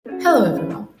Hello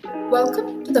everyone.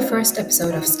 Welcome to the first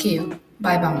episode of Scale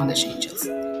by Bangladesh Angels.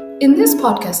 In this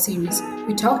podcast series,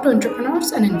 we talk to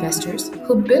entrepreneurs and investors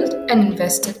who built and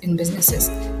invested in businesses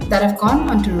that have gone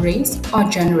on to raise or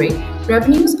generate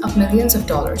revenues of millions of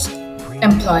dollars,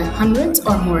 employ hundreds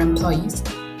or more employees,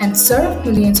 and serve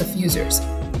millions of users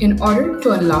in order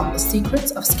to unlock the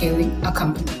secrets of scaling a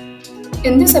company.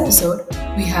 In this episode,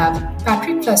 we have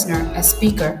Patrick Flesner as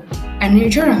speaker and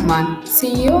Nirjar Rahman,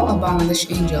 CEO of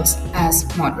Bangladesh Angels, as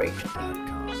moderator.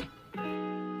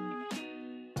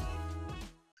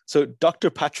 So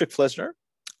Dr. Patrick Flesner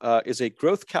is a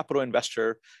growth capital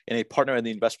investor and a partner in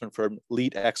the investment firm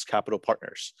LeadX Capital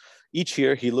Partners. Each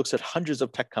year, he looks at hundreds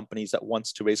of tech companies that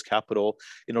wants to raise capital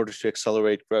in order to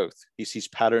accelerate growth. He sees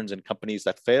patterns in companies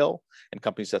that fail and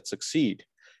companies that succeed.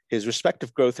 His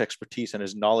respective growth expertise and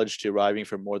his knowledge deriving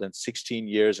from more than 16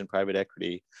 years in private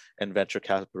equity and venture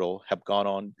capital have gone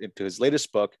on into his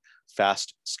latest book,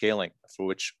 Fast Scaling, for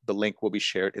which the link will be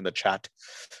shared in the chat.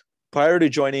 Prior to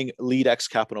joining LeadX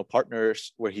Capital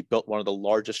Partners, where he built one of the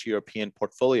largest European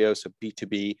portfolios of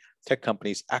B2B tech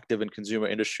companies active in consumer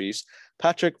industries,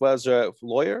 Patrick was a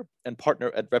lawyer and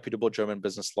partner at reputable German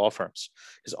business law firms.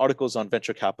 His articles on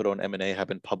venture capital and M&A have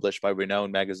been published by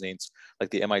renowned magazines like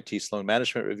the MIT Sloan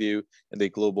Management Review and the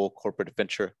Global Corporate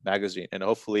Venture magazine. And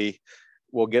hopefully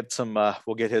we'll get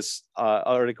his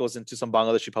articles into some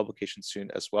Bangladeshi publications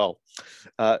soon as well.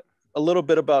 A little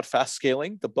bit about Fast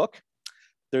Scaling, the book.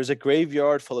 There's a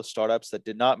graveyard full of startups that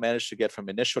did not manage to get from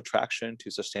initial traction to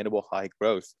sustainable high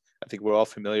growth. I think we're all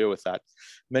familiar with that.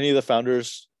 Many of the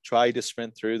founders try to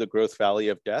sprint through the growth valley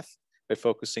of death by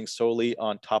focusing solely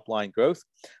on top line growth.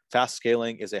 Fast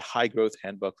Scaling is a high growth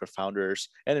handbook for founders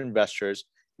and investors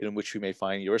in which you may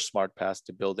find your smart path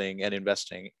to building and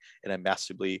investing in a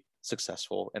massively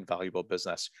successful and valuable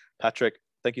business. Patrick,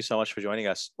 thank you so much for joining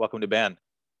us. Welcome to BAN.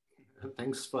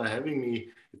 Thanks for having me.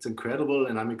 It's incredible,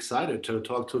 and I'm excited to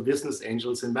talk to business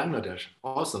angels in Bangladesh.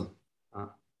 Awesome.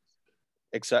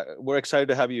 We're excited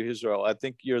to have you, Israel. I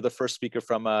think you're the first speaker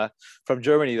from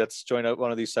Germany that's joined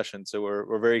one of these sessions. So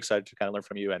we're very excited to kind of learn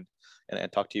from you and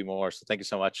talk to you more. So thank you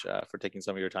so much for taking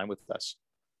some of your time with us.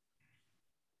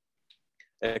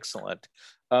 Excellent.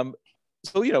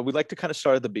 So, we'd like to kind of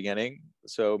start at the beginning.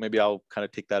 So maybe I'll kind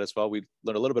of take that as well. We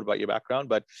learned a little bit about your background,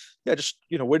 but yeah, just,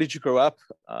 where did you grow up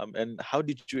and how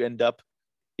did you end up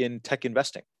in tech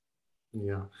investing?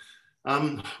 Yeah.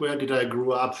 Where did I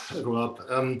grow up?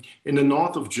 In the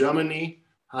north of Germany.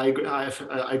 I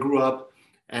grew up,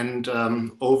 and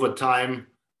over time,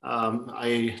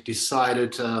 I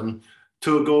decided to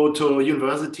go to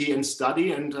university and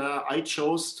study, and I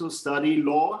chose to study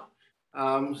law.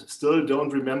 Still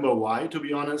don't remember why, to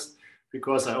be honest,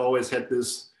 because I always had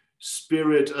this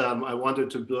spirit. I wanted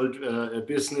to build a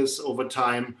business over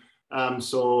time.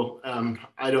 So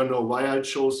I don't know why I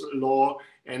chose law.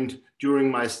 And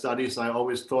during my studies, I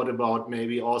always thought about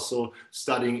maybe also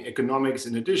studying economics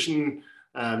in addition,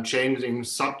 changing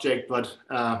subject, but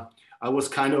I was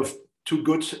kind of too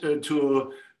good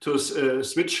to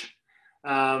switch.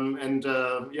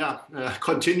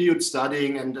 Continued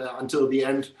studying, and until the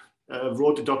end,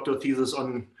 wrote a doctoral thesis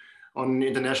on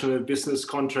international business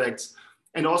contracts,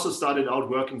 and also started out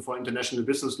working for international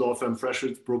business law firm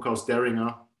Freshfields Brookhouse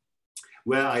Deringer,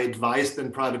 where I advised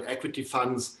in private equity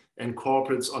funds and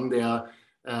corporates on their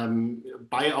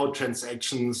buyout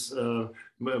transactions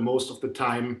most of the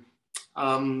time.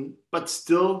 But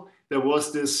still, there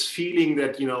was this feeling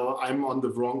that, I'm on the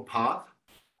wrong path.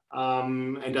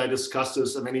 And I discussed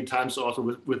this many times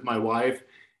also with my wife.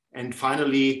 And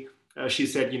finally, she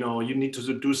said, you need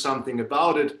to do something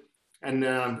about it. And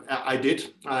I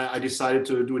did. I decided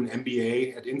to do an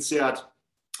MBA at INSEAD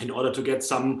in order to get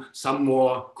some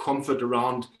more comfort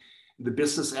around the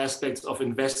business aspects of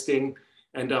investing.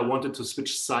 And I wanted to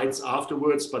switch sides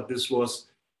afterwards, but this was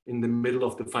in the middle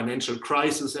of the financial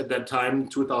crisis at that time,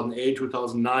 2008,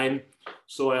 2009.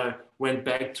 So I went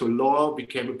back to law,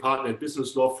 became a partner at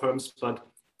business law firms, but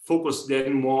focused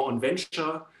then more on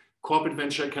corporate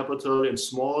venture capital and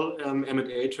small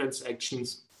M&A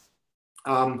transactions,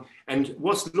 and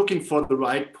was looking for the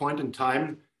right point in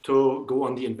time to go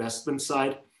on the investment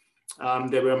side.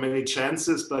 There were many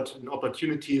chances and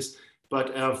opportunities,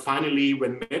 but finally,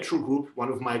 when Metro Group, one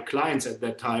of my clients at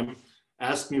that time,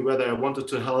 asked me whether I wanted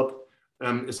to help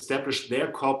establish their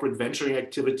corporate venturing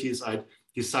activities, I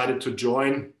decided to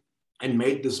join and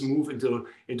made this move into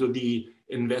the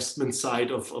investment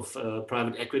side of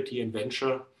private equity and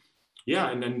venture.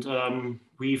 Yeah, and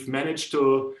we've managed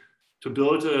to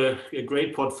build a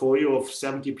great portfolio of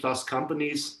 70 plus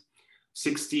companies,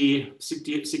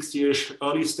 60-ish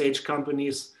early stage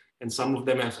companies, and some of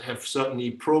them have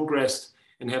certainly progressed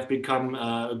and have become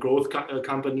growth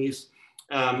companies.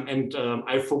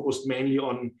 I focused mainly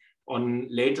on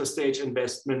later stage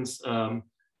investments.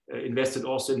 Invested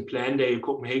also in Planday, a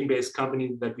Copenhagen-based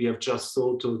company that we have just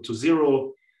sold to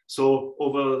Xero. So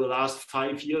over the last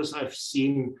 5 years, I've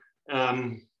seen,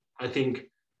 I think,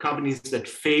 companies that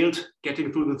failed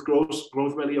getting through the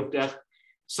growth valley of death.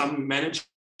 Some managed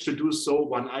to do so,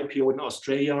 one IPO in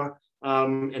Australia,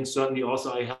 and certainly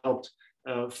also I helped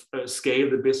scale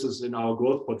the business in our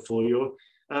growth portfolio.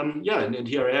 And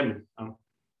here I am.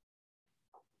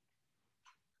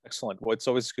 Excellent. Well, it's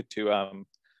always good to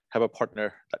have a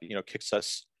partner that kicks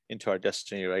us into our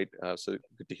destiny, right? So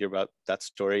good to hear about that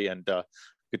story, and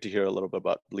good to hear a little bit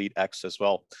about LeadX as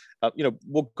well.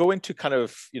 We'll go into kind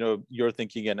of your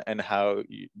thinking and how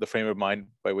the frame of mind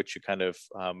by which you kind of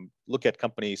look at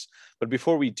companies. But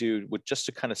before we do, just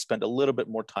to kind of spend a little bit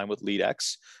more time with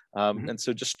LeadX, and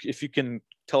so just if you can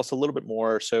tell us a little bit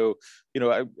more. So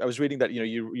I was reading that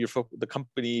the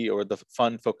company or the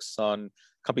fund focuses on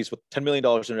companies with $10 million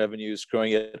in revenues,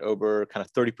 growing at over kind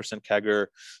of 30% CAGR.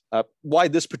 Why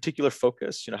this particular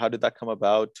focus? How did that come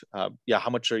about? How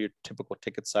much are your typical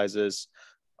ticket sizes?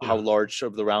 How large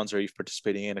of the rounds are you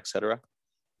participating in, et cetera?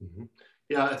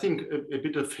 Yeah, I think a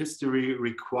bit of history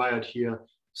required here.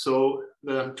 So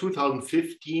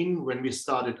 2015, when we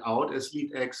started out as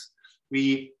LeadX,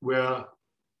 we were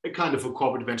a kind of a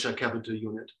corporate venture capital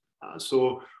unit.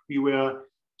 So we were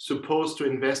supposed to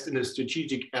invest in a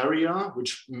strategic area,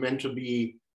 which meant to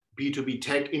be B2B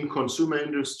tech in consumer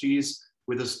industries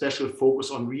with a special focus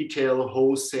on retail,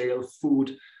 wholesale,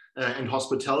 food, and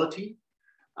hospitality.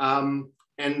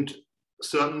 And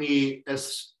certainly,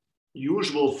 as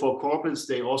usual for corporates,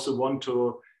 they also want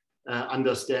to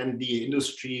understand the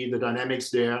industry, the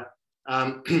dynamics there.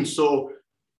 So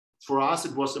for us,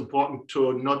 it was important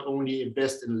to not only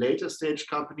invest in later stage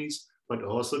companies, but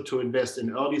also to invest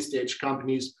in early stage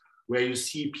companies where you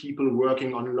see people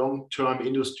working on long-term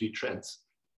industry trends.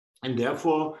 And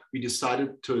therefore, we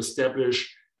decided to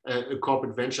establish a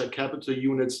corporate venture capital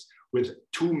units with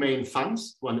two main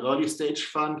funds, one early stage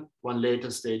fund, one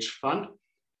later stage fund.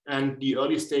 And the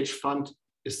early stage fund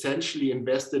essentially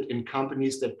invested in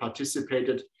companies that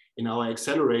participated in our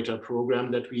accelerator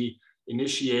program that we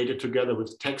initiated together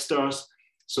with Techstars.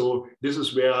 So this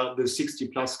is where the 60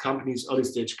 plus companies, early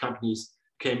stage companies,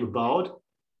 came about.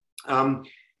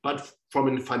 But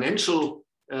from a financial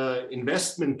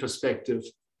investment perspective,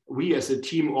 we as a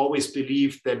team always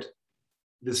believe that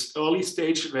this early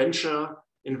stage venture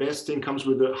investing comes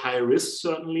with a high risk,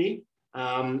 certainly.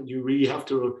 You really have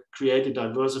to create a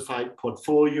diversified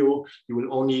portfolio. You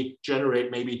will only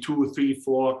generate maybe 2, 3,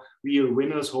 4 real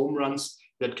winners, home runs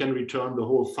that can return the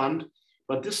whole fund.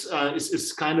 But this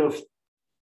is kind of,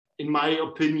 in my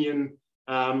opinion,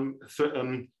 a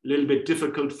little bit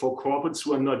difficult for corporates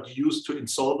who are not used to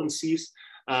insolvencies.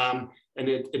 And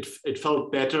it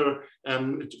felt better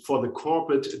for the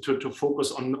corporate to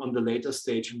focus on the later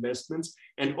stage investments.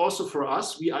 And also for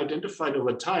us, we identified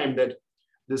over time that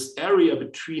this area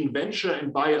between venture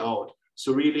and buyout,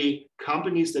 so really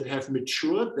companies that have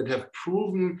matured, that have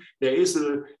proven there is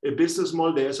a business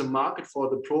model, there is a market for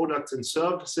the products and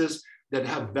services, that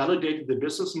have validated the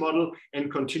business model and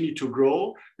continue to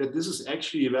grow, that this is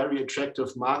actually a very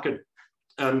attractive market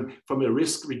from a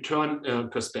risk return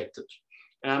perspective.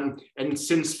 And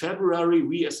since February,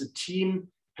 we as a team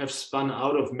have spun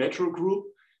out of Metro Group.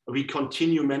 We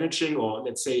continue managing, or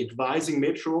let's say advising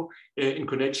Metro in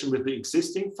connection with the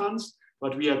existing funds,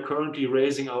 but we are currently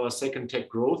raising our second tech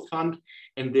growth fund.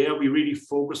 And there we really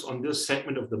focus on this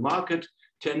segment of the market,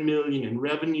 10 million in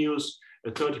revenues,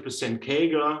 a 30%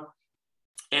 CAGR,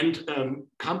 and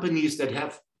companies that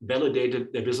have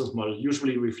validated their business model,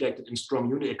 usually reflected in strong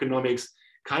unit economics,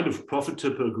 kind of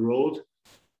profitable growth.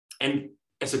 And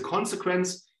as a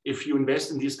consequence, if you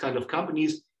invest in these kind of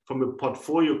companies from a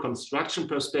portfolio construction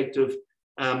perspective,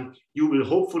 you will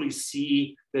hopefully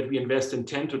see that we invest in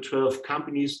 10 to 12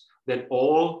 companies that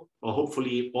all, or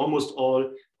hopefully almost all,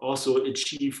 also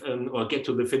achieve or get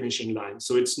to the finishing line.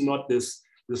 So it's not this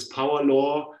power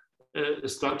law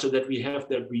structure that we have,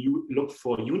 that we look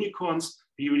for unicorns.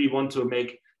 We really want to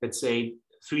make, let's say,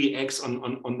 3x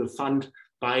on the fund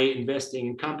by investing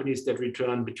in companies that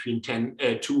return between 2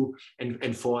 and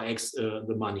 4x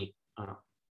the money.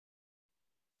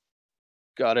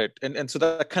 Got it. And so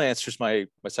that kind of answers my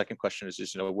second question, is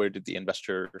just, where did the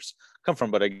investors come from?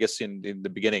 But I guess in the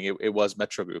beginning, it was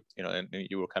Metro Group, and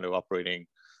you were kind of operating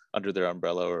under their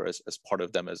umbrella or as part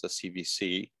of them as a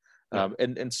CVC. Yeah.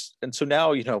 And so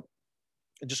now,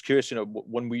 I'm just curious,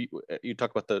 when you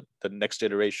talk about the next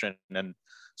iteration and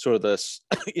sort of this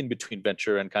in between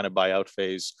venture and kind of buyout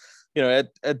phase,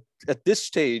 At this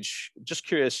stage, just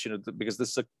curious, because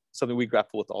this is something we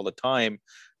grapple with all the time.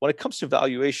 When it comes to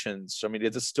valuations, I mean,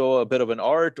 is it still a bit of an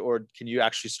art, or can you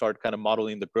actually start kind of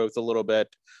modeling the growth a little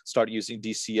bit, start using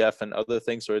DCF and other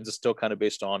things, or is it still kind of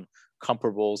based on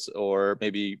comparables or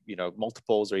maybe,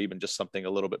 multiples, or even just something a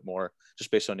little bit more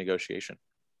just based on negotiation?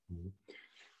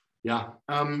 Yeah.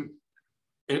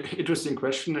 Interesting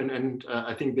question, and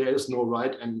I think there is no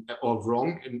right or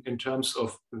wrong in terms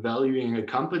of valuing a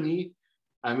company.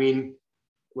 I mean,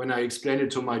 when I explain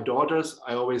it to my daughters,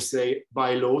 I always say,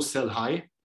 buy low, sell high.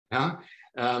 Yeah?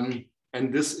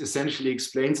 And this essentially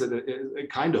explains it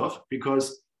kind of,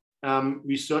 because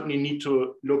we certainly need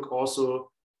to look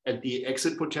also at the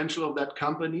exit potential of that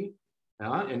company.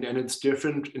 Yeah? And it's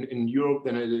different in Europe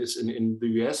than it is in the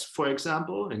US, for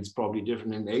example, and it's probably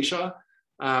different in Asia.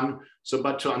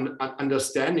 But to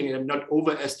understanding and not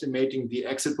overestimating the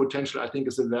exit potential, I think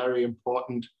is a very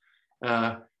important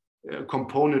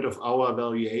component of our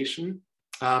valuation.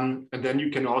 And then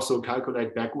you can also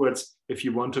calculate backwards if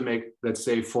you want to make, let's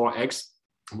say, 4x,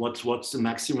 what's the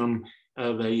maximum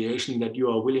valuation that you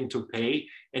are willing to pay.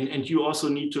 And you also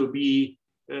need to be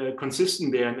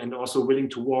consistent there and also willing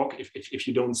to walk if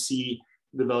you don't see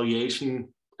the valuation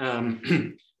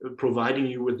providing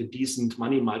you with a decent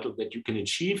money multiple that you can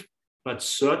achieve. But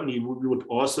certainly we would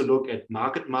also look at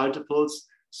market multiples.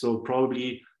 So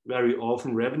probably very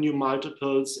often revenue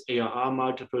multiples, ARR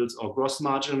multiples, or gross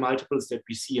margin multiples that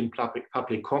we see in public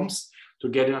comps, to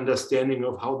get an understanding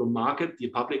of how the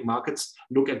public markets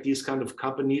look at these kind of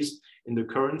companies in the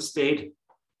current state.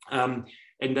 And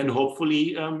then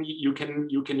hopefully you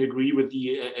can agree with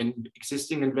the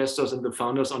existing investors and the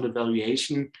founders on the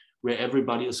valuation where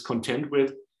everybody is content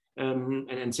with,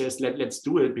 and says, let's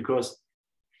do it. Because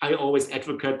I always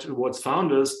advocate towards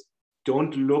founders,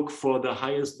 don't look for the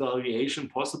highest valuation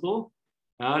possible.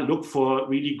 Look for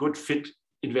really good fit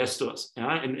investors.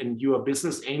 And you are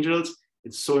business angels.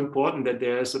 It's so important that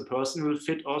there is a personal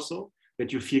fit also,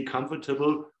 that you feel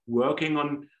comfortable working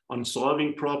on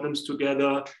solving problems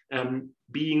together,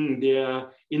 being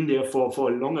in there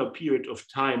for a longer period of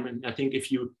time. And I think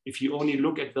if you only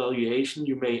look at valuation,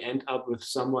 you may end up with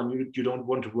someone you don't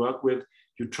want to work with,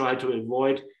 you try to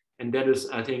avoid. And that is,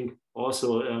 I think,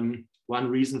 also one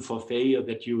reason for failure,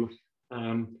 that you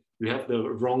have the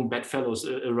wrong bedfellows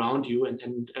around you.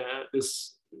 And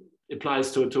this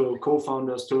applies to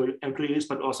co-founders, to employees,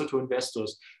 but also to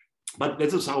investors. But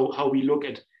this is how we look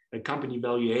at company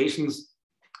valuations.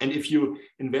 And if you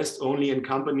invest only in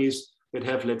companies that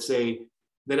have, let's say,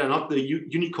 that are not the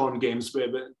unicorn games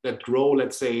that grow,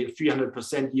 let's say,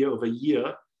 300% year over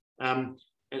year,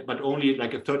 but only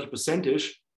like a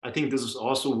 30%ish, I think this is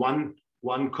also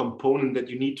one component that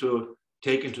you need to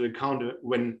take into account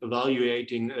when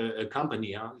evaluating a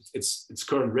company. It's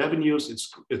current revenues,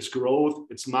 its growth,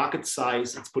 its market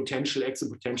size, its potential,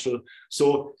 exit potential.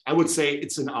 So I would say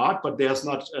it's an art, but there's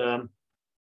not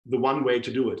the one way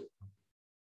to do it.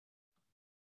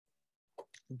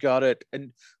 Got it.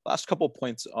 And last couple of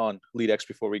points on LeadX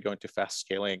before we go into fast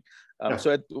scaling.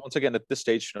 So once again, at this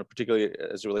stage, particularly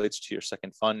as it relates to your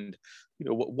second fund,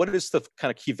 what is the kind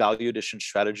of key value addition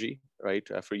strategy, right,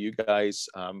 for you guys,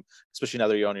 especially now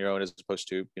that you're on your own as opposed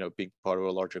to being part of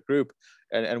a larger group,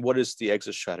 and what is the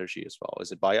exit strategy as well?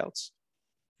 Is it buyouts?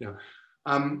 Yeah.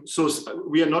 So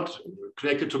we are not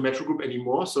connected to Metro Group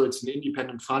anymore. So it's an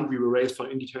independent fund. We will raise for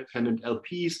independent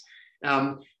LPs.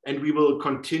 And we will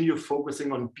continue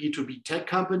focusing on B2B tech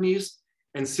companies.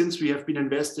 And since we have been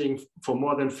investing for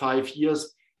more than 5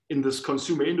 years in this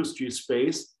consumer industry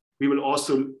space, we will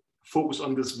also focus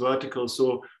on this vertical.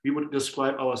 So we would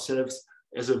describe ourselves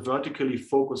as a vertically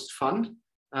focused fund.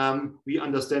 We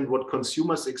understand what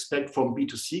consumers expect from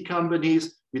B2C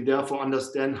companies. We therefore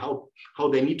understand how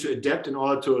they need to adapt in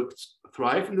order to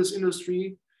thrive in this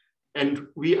industry. And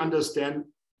we understand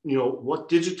what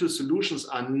digital solutions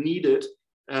are needed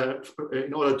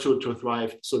in order to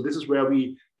thrive. So this is where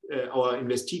our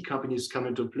investee companies come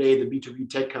into play, the B2B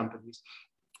tech companies.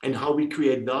 And how we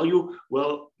create value?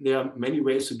 Well, there are many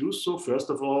ways to do so. First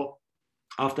of all,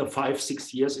 after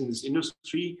 5-6 years in this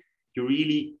industry, you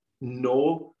really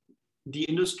know the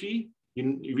industry.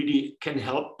 You really can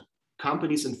help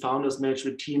companies and founders,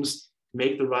 management teams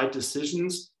make the right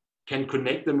decisions, can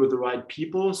connect them with the right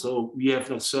people. So we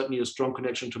have certainly a strong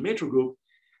connection to Metro Group,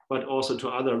 but also to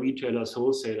other retailers,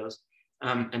 wholesalers.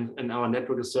 And our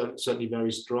network is certainly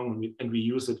very strong, and we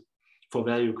use it for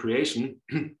value creation.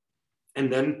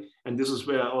 And this is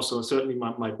where also certainly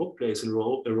my book plays a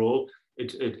role.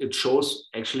 It shows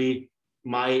actually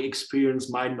my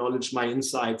experience, my knowledge, my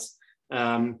insights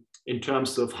in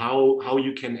terms of how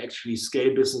you can actually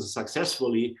scale business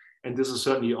successfully. And this is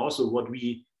certainly also what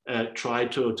we try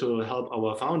to help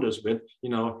our founders with,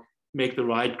 make the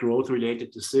right growth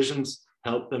related decisions,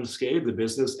 help them scale the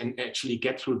business and actually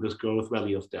get through this growth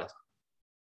valley of death.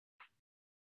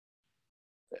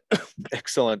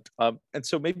 Excellent. And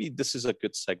so maybe this is a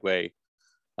good segue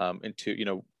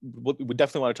into, we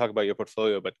definitely want to talk about your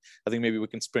portfolio, but I think maybe we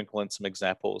can sprinkle in some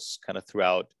examples kind of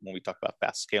throughout when we talk about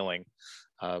fast scaling.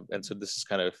 And so this is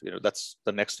kind of, that's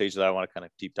the next stage that I want to kind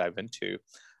of deep dive into.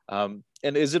 And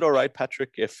is it all right,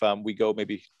 Patrick, if we go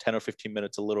maybe 10 or 15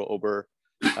 minutes a little over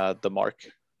the mark,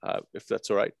 if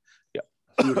that's all right?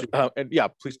 Yeah. And yeah,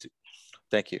 please do.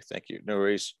 Thank you. No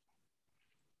worries.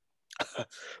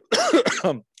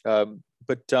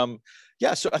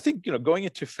 Yeah, so I think, going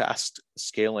into fast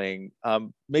scaling,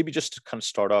 maybe just to kind of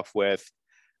start off with,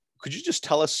 could you just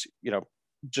tell us,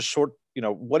 just short,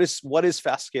 what is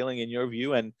fast scaling in your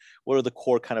view, and what are the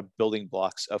core kind of building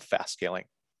blocks of fast scaling?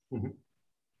 Mm-hmm.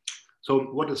 So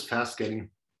what is fast scaling?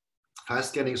 Fast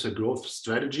scaling is a growth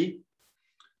strategy.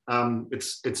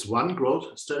 It's one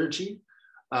growth strategy.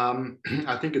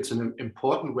 I think it's an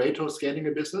important way to scaling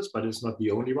a business, but it's not the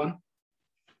only one.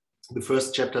 The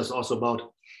first chapter is also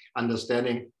about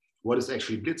understanding what is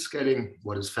actually blitz scaling,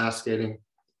 what is fast scaling,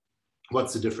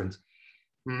 what's the difference.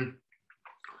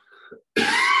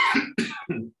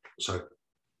 Sorry.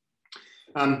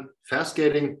 Fast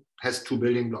scaling has two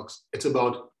building blocks. It's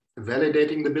about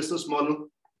validating the business model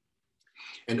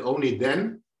and only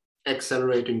then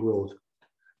accelerating growth,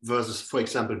 versus, for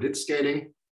example, blitz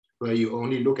scaling, where you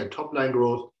only look at top line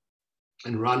growth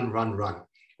and run.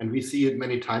 And we see it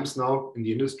many times now in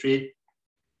the industry.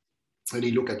 When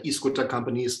you look at e-scooter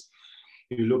companies,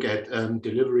 you look at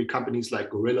delivery companies like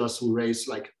Gorillas, who raise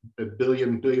like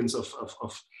billions of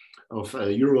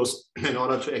euros in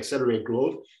order to accelerate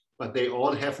growth, but they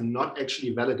all have not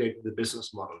actually validated the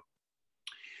business model.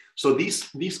 So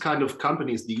these kind of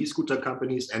companies, the e-scooter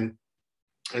companies and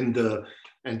the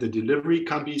delivery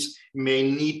companies, may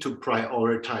need to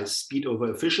prioritize speed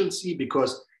over efficiency,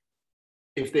 because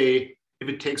if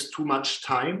it takes too much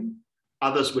time,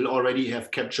 others will already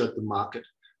have captured the market.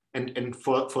 And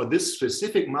for this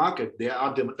specific market, there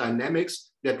are the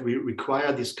dynamics that we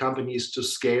require these companies to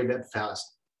scale that fast.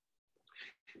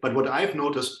 But what I've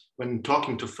noticed when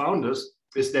talking to founders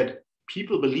is that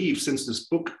people believe, since this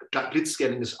book,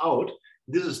 Blitzscaling, is out,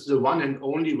 this is the one and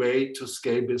only way to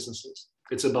scale businesses.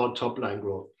 It's about top line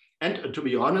growth. And to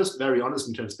be honest, very honest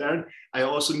and transparent, I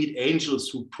also meet angels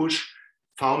who push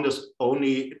founders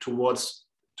only towards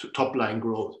top line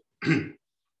growth.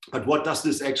 But what does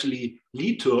this actually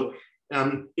lead to?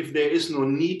 If there is no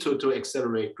need to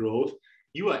accelerate growth,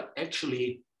 you are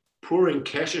actually pouring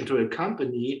cash into a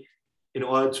company in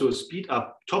order to speed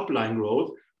up top line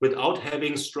growth without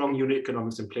having strong unit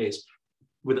economics in place,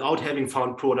 without having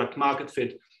found product market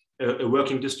fit, a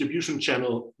working distribution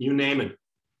channel, you name it.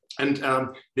 And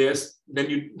then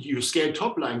you scale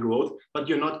top line growth, but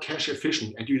you're not cash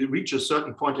efficient. And you reach a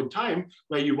certain point in time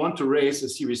where you want to raise a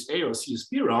Series A or Series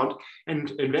B round,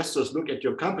 and investors look at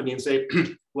your company and say,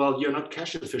 well, you're not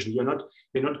cash efficient. You're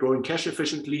not growing cash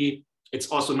efficiently. It's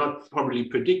also not probably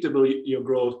predictable, your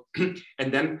growth.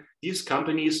 And then these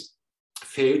companies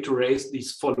fail to raise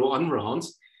these follow-on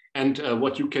rounds. And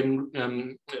what you can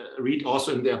read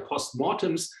also in their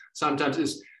post-mortems sometimes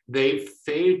is they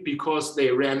failed because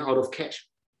they ran out of cash.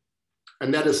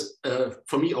 And that is,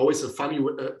 for me, always a funny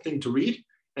thing to read.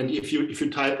 And if you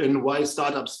type in why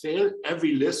startups fail,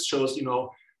 every list shows, they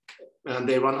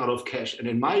run out of cash. And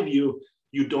in my view,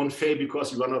 you don't fail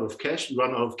because you run out of cash. You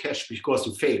run out of cash because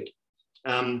you failed.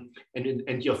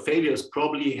 And your failures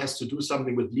probably has to do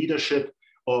something with leadership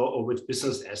or with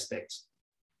business aspects.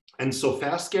 And so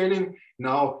fast scaling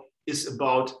now is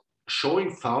about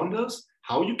showing founders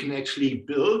how you can actually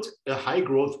build a high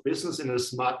growth business in a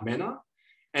smart manner.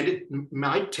 And it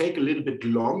might take a little bit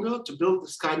longer to build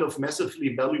this kind of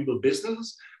massively valuable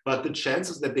business, but the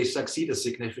chances that they succeed are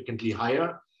significantly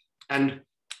higher. And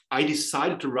I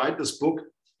decided to write this book.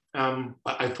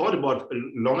 I thought about a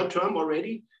longer term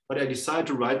already, but I decided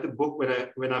to write the book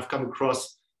when I've come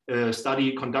across a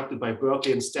study conducted by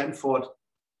Berkeley and Stanford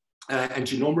and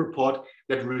Genome Report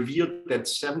that revealed that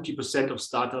 70% of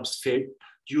startups fail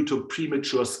due to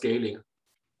premature scaling.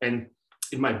 And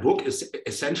in my book,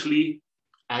 essentially,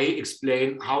 I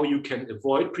explain how you can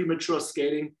avoid premature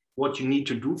scaling, what you need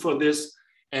to do for this.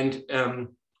 And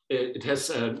it has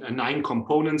 9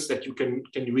 components that you can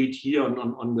read here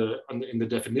in the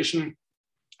definition.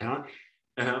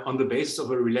 On the basis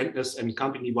of a relentless and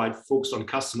company-wide focus on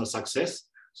customer success.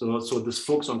 So this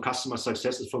focus on customer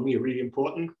success is for me really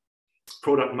important.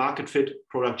 Product market fit,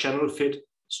 product channel fit,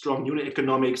 strong unit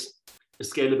economics, a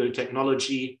scalable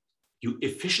technology, you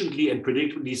efficiently and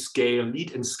predictably scale,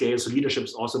 lead and scale. So leadership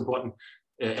is also important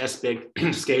aspect,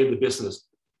 scale the business.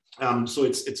 So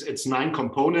it's 9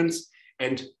 components.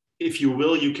 And if you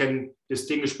will, you can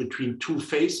distinguish between 2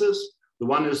 phases. The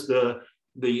one is the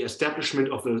establishment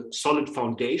of a solid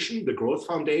foundation, the growth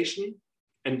foundation.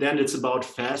 And then it's about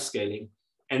fast scaling.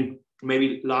 And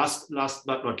maybe last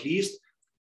but not least,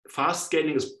 fast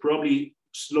scaling is probably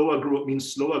slower growth,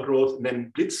 means slower growth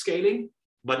than blitz scaling,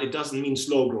 but it doesn't mean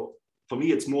slow growth. For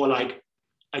me, it's more like,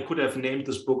 I could have named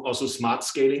this book also smart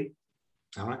scaling.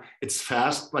 It's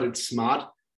fast, but it's smart,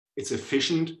 it's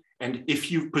efficient. And if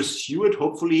you pursue it,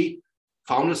 hopefully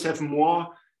founders have more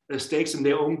stakes in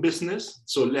their own business,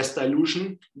 so less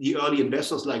dilution. The early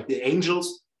investors, like the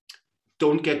angels,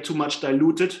 don't get too much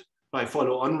diluted by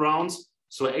follow-on rounds.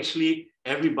 So actually,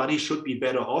 everybody should be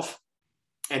better off.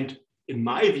 And in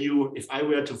my view, if I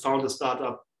were to found a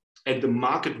startup and the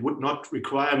market would not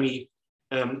require me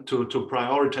to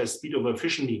prioritize speed over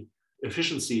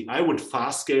efficiency, I would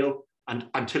fast scale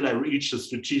until I reach a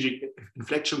strategic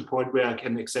inflection point where I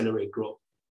can accelerate growth.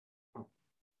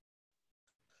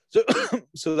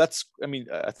 So that's, I mean,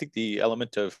 I think the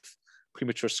element of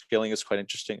premature scaling is quite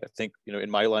interesting. I think,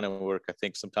 in my line of work, I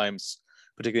think sometimes,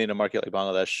 particularly in a market like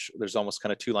Bangladesh, there's almost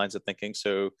kind of 2 lines of thinking.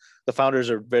 So the founders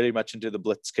are very much into the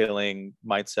blitz scaling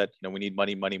mindset. We need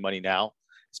money now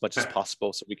as much as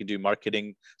possible so we can do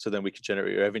marketing, so then we can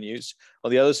generate revenues.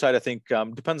 On the other side, I think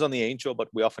depends on the angel, but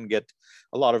we often get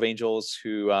a lot of angels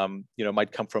who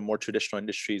might come from more traditional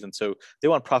industries, and so they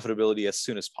want profitability as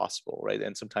soon as possible, right?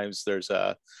 And sometimes there's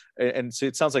and so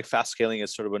it sounds like fast scaling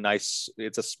is sort of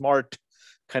it's a smart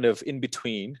kind of in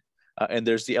between. And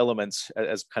there's the elements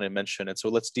as kind of mentioned. And so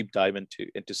let's deep dive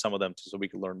into some of them so we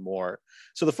can learn more.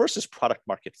 So the first is product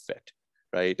market fit,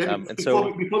 right?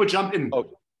 Before we jump in,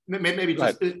 maybe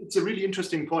just, it's a really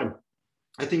interesting point.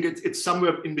 I think it's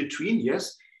somewhere in between.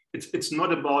 Yes, it's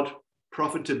not about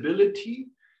profitability,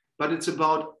 but it's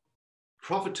about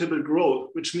profitable growth,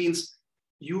 which means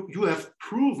you have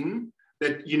proven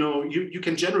that you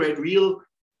can generate real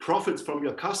profits from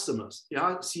your customers.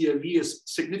 Yeah, CLV is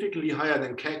significantly higher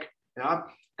than CAC. Yeah,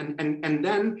 and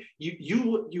then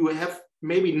you have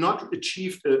maybe not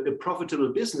achieved a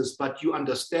profitable business, but you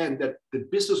understand that the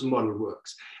business model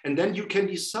works, and then you can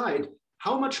decide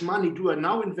how much money do I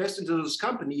now invest into this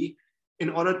company in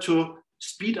order to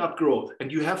speed up growth, and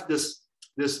you have this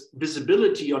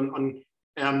visibility on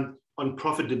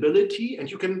profitability,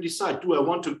 and you can decide, do I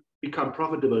want to become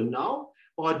profitable now,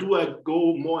 or do I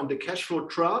go more in the cash flow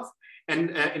trough?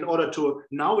 And in order to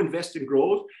now invest in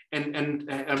growth and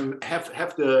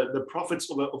have the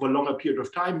profits over a longer period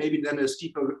of time, maybe then a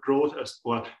steeper growth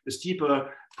or a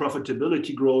steeper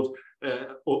profitability growth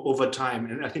over time.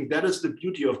 And I think that is the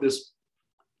beauty of this,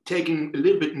 taking a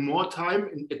little bit more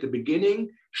time at the beginning,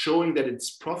 showing that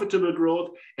it's profitable growth,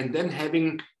 and then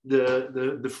having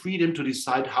the freedom to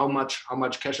decide how much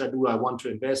cash I want to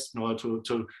invest in order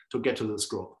to get to this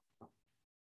growth.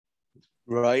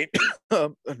 Right.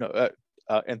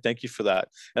 And thank you for that.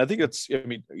 And I think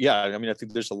I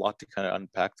think there's a lot to kind of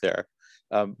unpack there.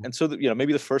 And so,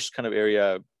 maybe the first kind of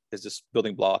area is this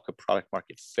building block of product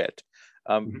market fit.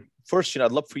 First,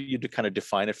 I'd love for you to kind of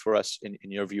define it for us in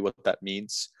your view, what that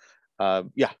means.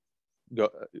 Go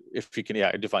if you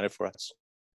can, define it for us.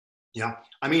 Yeah,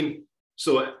 I mean,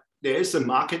 so there is a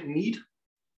market need.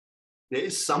 There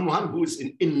is someone who is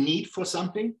in need for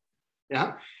something.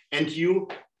 Yeah, and you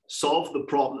solve the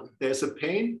problem. There's a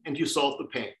pain and you solve the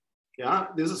pain. Yeah,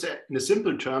 this is in the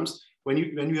simple terms when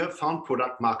you have found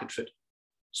product market fit.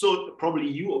 So probably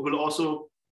you will also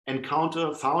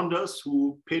encounter founders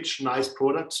who pitch nice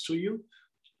products to you.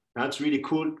 That's really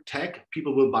cool tech.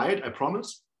 People will buy it, I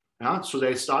promise. Yeah, so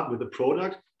they start with the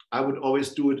product. I would always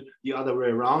do it the other way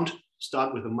around.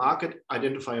 Start with the market,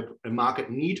 identify a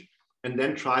market need, and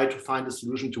then try to find a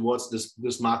solution towards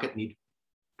this market need.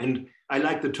 And I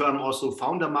like the term also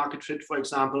founder market fit, for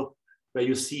example, where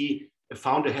you see a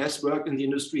founder has worked in the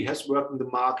industry, has worked in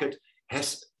the market,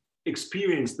 has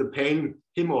experienced the pain,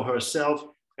 him or herself,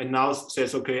 and now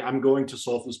says, okay, I'm going to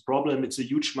solve this problem. It's a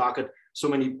huge market. So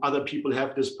many other people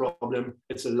have this problem.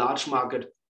 It's a large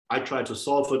market. I try to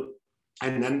solve it.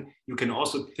 And then you can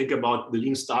also think about the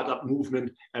lean startup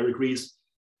movement, Eric Ries,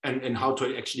 and how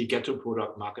to actually get to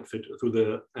product market fit through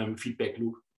the feedback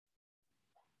loop.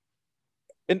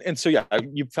 And so,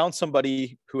 you found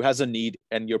somebody who has a need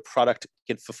and your product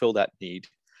can fulfill that need.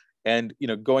 And,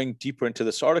 going deeper into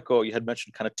this article, you had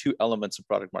mentioned kind of 2 elements of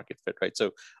product market fit, right?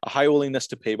 So a high willingness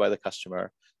to pay by the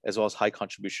customer, as well as high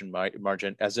contribution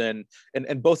margin,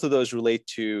 and both of those relate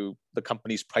to the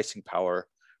company's pricing power,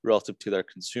 relative to their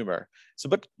consumer. So,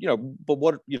 but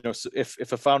what, so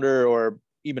if a founder or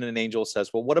even an angel says,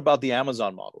 well, what about the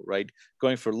Amazon model, right?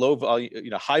 Going for low volume,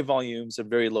 high volumes and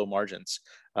very low margins.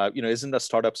 Isn't a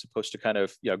startup supposed to kind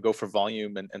of go for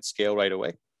volume and scale right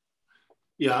away?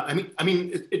 Yeah,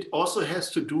 it also has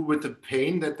to do with the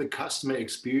pain that the customer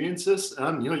experiences.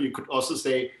 You could also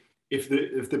say if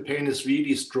the pain is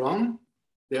really strong,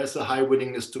 there's a high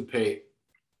willingness to pay.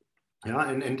 Yeah,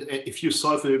 and if you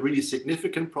solve a really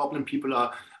significant problem, people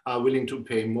are willing to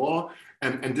pay more.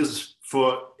 And this is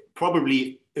for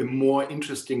probably a more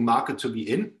interesting market to be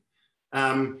in,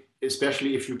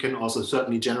 especially if you can also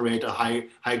certainly generate a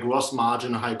high gross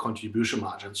margin, a high contribution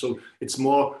margin. So it's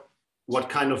more, what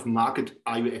kind of market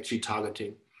are you actually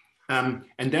targeting? And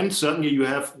then certainly you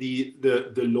have the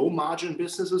low margin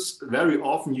businesses. Very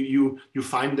often you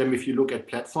find them if you look at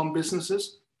platform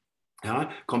businesses.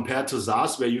 Compared to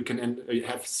SaaS, where you can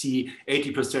see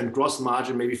 80% gross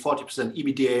margin, maybe 40%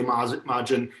 EBITDA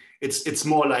margin. It's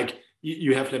more like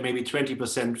you have like maybe 20%,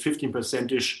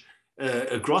 15%-ish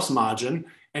gross margin.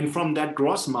 And from that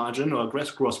gross margin or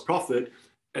gross profit,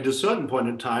 at a certain point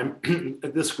in time,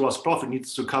 this gross profit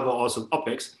needs to cover also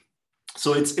OpEx.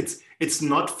 So it's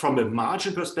not from a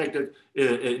margin perspective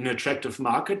an attractive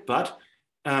market, but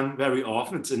very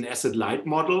often it's an asset light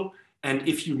model. And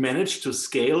if you manage to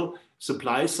scale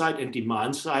supply side and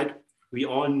demand side, we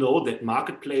all know that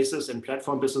marketplaces and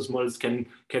platform business models can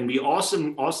be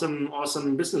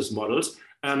awesome business models.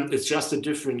 It's just a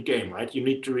different game, right? You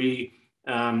need to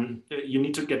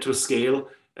get to scale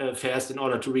fast in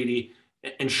order to really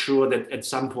ensure that at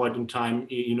some point in time,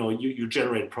 you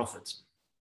generate profits.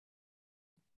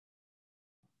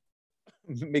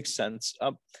 Makes sense.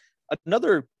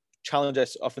 Another challenge I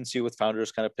often see with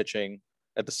founders kind of pitching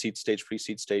at the seed stage,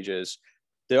 pre-seed stages,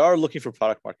 they are looking for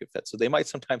product market fit. So they might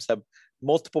sometimes have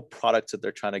multiple products that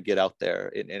they're trying to get out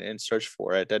there and search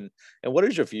for it. And what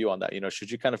is your view on that? Should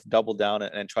you kind of double down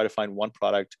and try to find one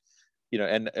product,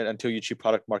 and until you achieve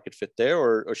product market fit there,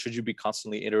 or should you be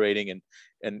constantly iterating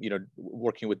and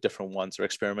working with different ones or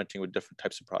experimenting with different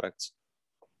types of products?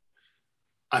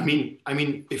 I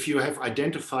mean, if you have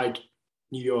identified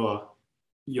your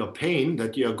pain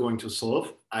that you are going to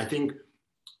solve, I think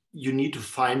you need to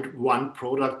find one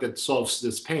product that solves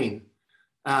this pain.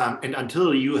 And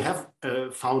until you have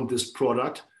found this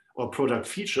product or product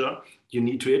feature, you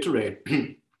need to iterate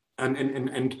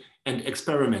and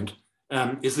experiment.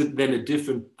 Is it then a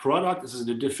different product? Is it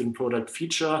a different product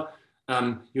feature?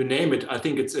 You name it. I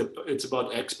think it's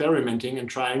about experimenting and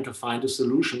trying to find a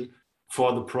solution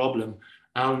for the problem.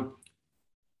 And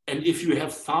if you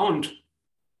have found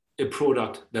a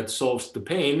product that solves the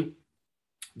pain,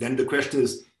 then the question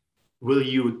is, will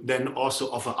you then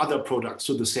also offer other products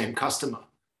to the same customer?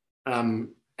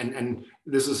 And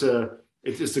this is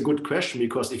a good question,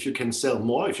 because if you can sell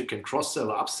more, if you can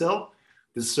cross-sell or upsell,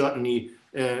 this is certainly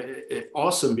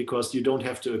awesome, because you don't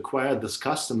have to acquire this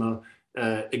customer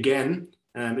again.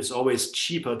 It's always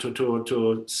cheaper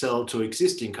to sell to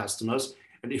existing customers.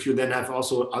 And if you then have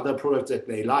also other products that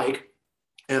they like,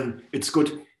 it's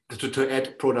good to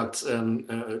add products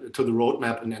to the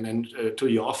roadmap and to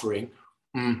your offering.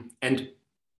 And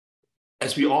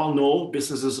as we all know,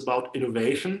 business is about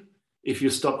innovation. If you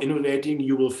stop innovating,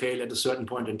 you will fail at a certain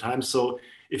point in time. So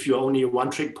if you're only a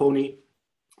one-trick pony,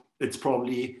 it's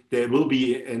probably, there will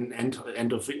be an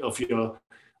end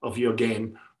of your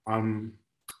game.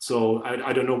 So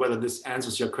I don't know whether this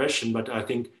answers your question, but I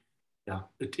think, yeah,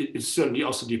 it certainly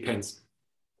also depends.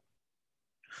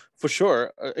 For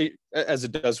sure, as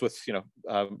it does with,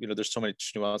 there's so many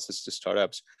nuances to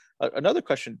startups. Another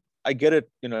question, I get it,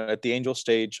 at the angel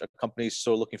stage, a company is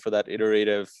still looking for that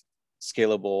iterative,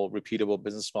 scalable, repeatable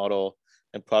business model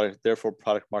and therefore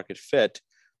product market fit.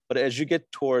 But as you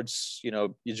get towards,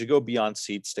 as you go beyond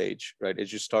seed stage, right?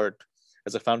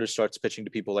 As a founder starts pitching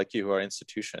to people like you who are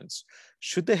institutions,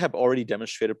 should they have already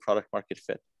demonstrated product market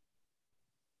fit?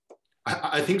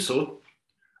 I think so.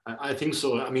 I think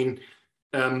so. I mean,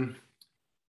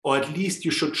 or at least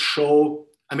you should show.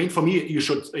 I mean, for me, you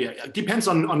should. Yeah, it depends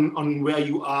on where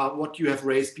you are, what you have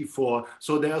raised before.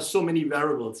 So there are so many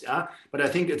variables. Yeah, but I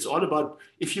think it's all about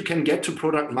if you can get to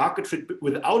product market fit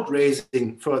without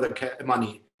raising further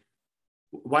money.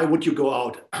 Why would you go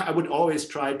out? I would always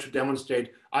try to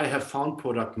demonstrate I have found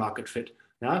product market fit.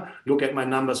 Yeah, look at my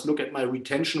numbers. Look at my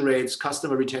retention rates,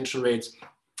 customer retention rates.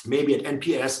 Maybe at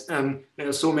NPS. There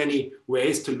are so many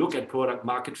ways to look at product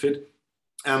market fit.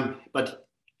 But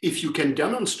if you can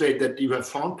demonstrate that you have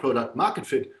found product market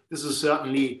fit, this is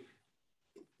certainly,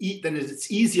 then it's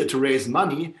easier to raise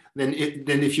money than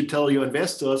if you tell your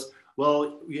investors,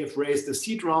 well, we have raised a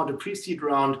seed round, a pre-seed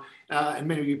round, and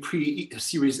maybe a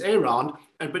pre-Series A round,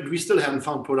 but we still haven't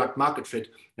found product market fit.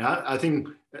 Yeah, I think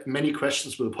many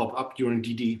questions will pop up during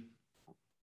DD.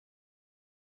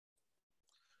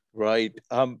 Right.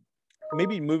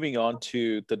 Maybe moving on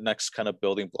to the next kind of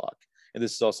building block. And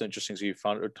this is also interesting. So you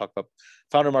talk about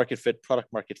founder market fit,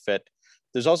 product market fit.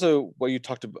 There's also what you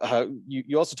talked about.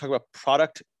 You also talk about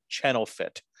product channel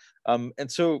fit. And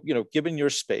so, given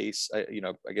your space,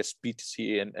 I guess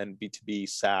B2C and B2B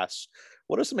SaaS,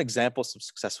 what are some examples of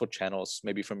successful channels,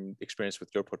 maybe from experience with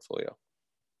your portfolio?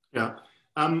 Yeah.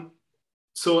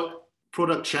 So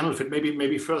product channel fit.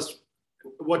 Maybe first,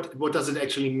 what does it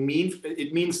actually mean?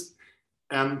 It means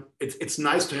it's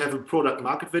nice to have a product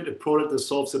market fit, a product that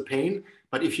solves a pain.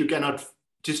 But if you cannot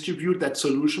distribute that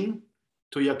solution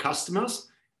to your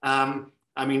customers,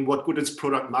 what good is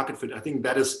product market fit? I think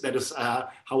that is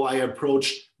how I approach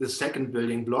the second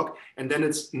building block. And then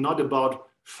it's not about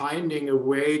finding a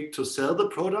way to sell the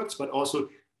products, but also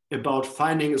about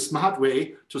finding a smart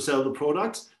way to sell the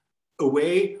products, a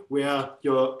way where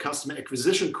your customer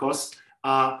acquisition costs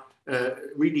are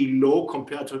really low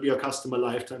compared to your customer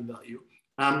lifetime value.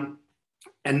 And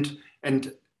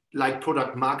like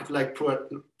product market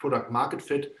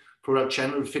fit, product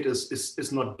channel fit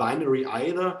is not binary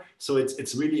either. So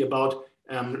it's really about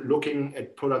looking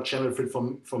at product channel fit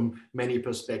from many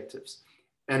perspectives.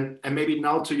 And maybe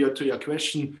now to your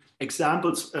question,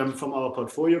 examples from our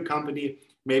portfolio company.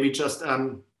 Maybe just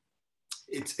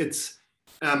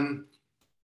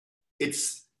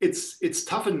it's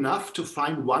tough enough to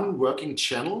find one working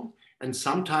channel, and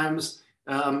sometimes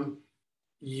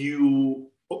you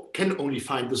can only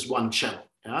find this one channel.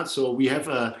 Yeah? So we have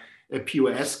a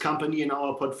POS company in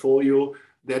our portfolio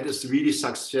that is really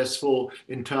successful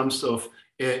in terms of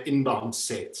inbound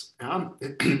sales. Yeah?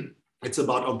 It's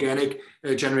about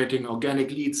generating organic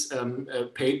leads,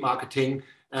 paid marketing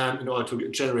in order to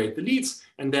generate the leads,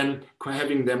 and then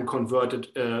having them converted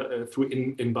through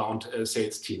inbound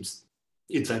sales teams,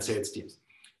 inside sales teams.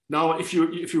 Now, if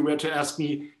you were to ask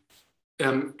me,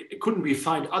 couldn't we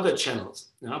find other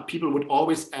channels? Yeah? People would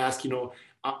always ask,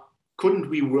 couldn't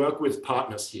we work with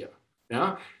partners here?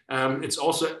 Yeah? It's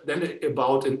also then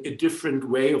about a different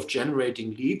way of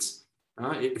generating leads.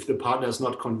 If the partner is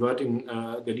not converting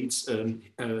the leads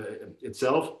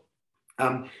itself,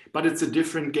 but it's a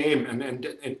different game. And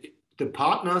the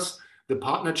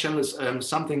partner channel is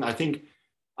something I think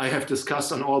I have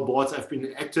discussed on all boards I've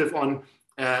been active on,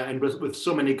 and with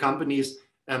so many companies.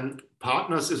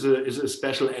 Partners is a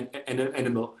special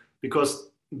animal because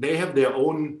they have their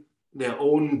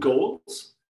own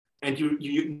goals, and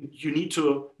you need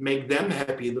to make them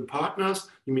happy. The partners,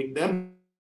 you make them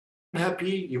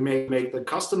happy, you make the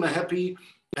customer happy,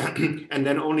 and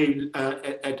then only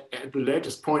at the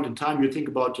latest point in time you think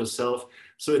about yourself.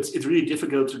 So it's really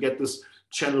difficult to get this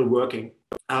channel working.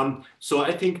 So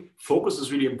I think focus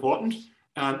is really important.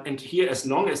 And here, as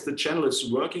long as the channel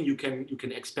is working, you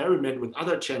can experiment with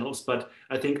other channels. But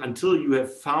I think until you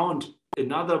have found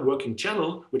another working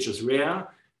channel, which is rare,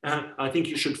 I think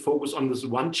you should focus on this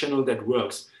one channel that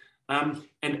works.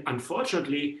 And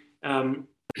unfortunately,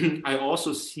 I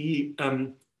also see,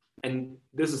 and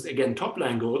this is again top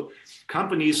line goal,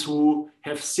 companies who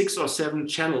have 6 or 7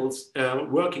 channels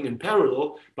working in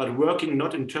parallel, but working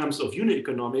not in terms of unit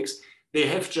economics. They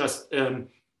have just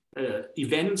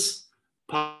events,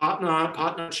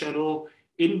 partner channel,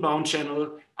 inbound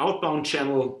channel, outbound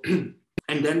channel,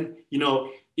 and then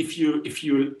if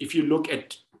you look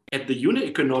at the unit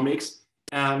economics,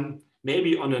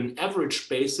 maybe on an average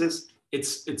basis,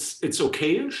 it's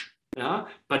okay-ish, yeah.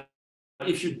 But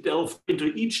if you delve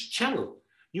into each channel,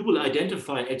 you will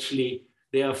identify actually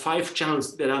there are 5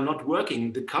 channels that are not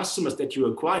working. The customers that you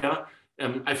acquire,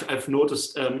 I've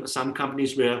noticed some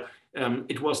companies where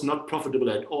it was not profitable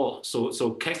at all. So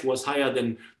CAC was higher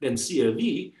than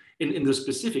CLV in the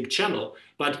specific channel,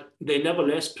 but they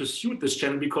nevertheless pursued this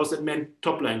channel because it meant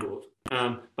top line growth.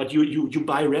 But you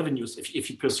buy revenues if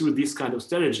you pursue this kind of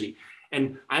strategy.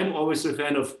 And I'm always a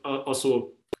fan of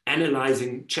also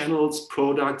analyzing channels,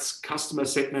 products, customer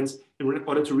segments in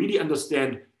order to really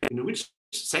understand which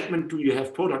segment do you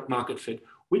have product market fit,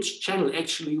 which channel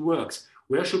actually works,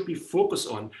 where should we focus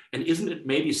on, and isn't it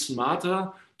maybe smarter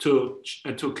to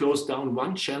close down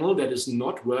one channel that is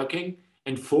not working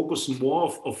and focus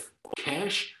more of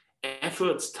cash,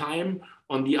 efforts, time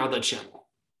on the other channel?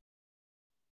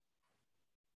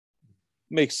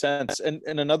 Makes sense. And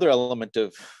another element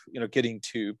of getting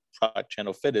to product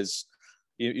channel fit is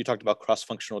you talked about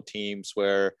cross-functional teams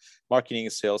where marketing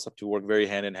and sales have to work very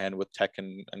hand in hand with tech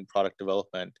and product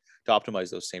development to optimize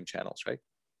those same channels, right?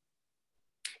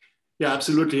 Yeah,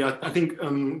 absolutely. I think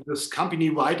this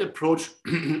company-wide approach,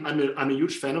 I'm a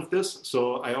huge fan of this.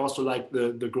 So I also like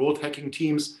the growth hacking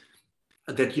teams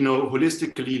that,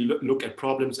 holistically look at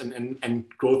problems and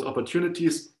growth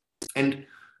opportunities. And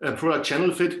product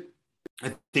channel fit,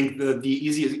 I think the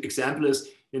easy example is,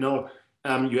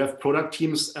 you have product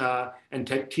teams and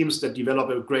tech teams that develop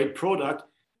a great product,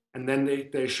 and then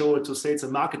they show it to sales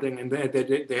and marketing, and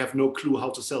they have no clue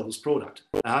how to sell this product.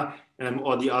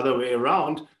 Or the other way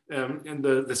around, and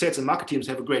the sales and marketing teams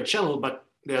have a great channel, but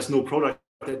there's no product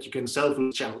that you can sell through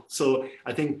the channel. So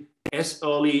I think as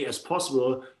early as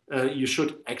possible, you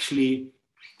should actually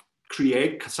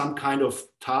create some kind of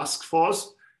task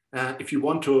force. If you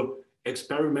want to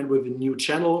experiment with a new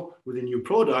channel, with a new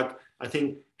product, I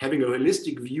think having a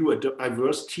holistic view, a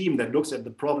diverse team that looks at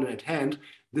the problem at hand,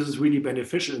 this is really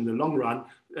beneficial in the long run,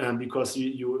 because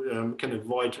you can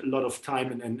avoid a lot of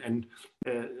time and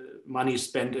money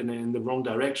spent in the wrong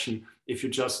direction if you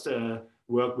just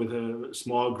work with a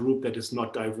small group that is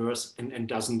not diverse and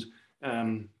doesn't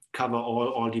cover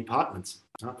all departments.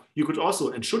 You could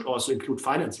also and should also include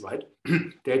finance, right?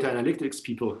 Data analytics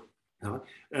people.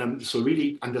 So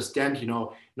really understand,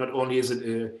 not only is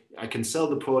it I can sell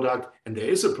the product and there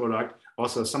is a product,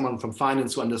 also someone from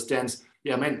finance who understands,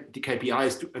 yeah, man, the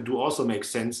KPIs do also make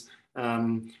sense.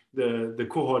 The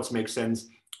cohorts make sense.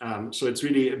 So it's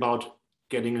really about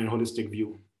getting a holistic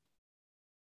view.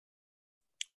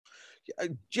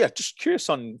 Yeah, just curious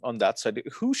on that side.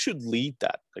 Who should lead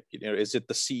that? Like, is it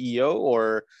the CEO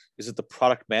or is it the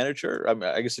product manager? I mean,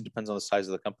 I guess it depends on the size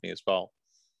of the company as well.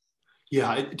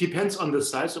 Yeah, it depends on the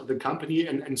size of the company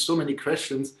and so many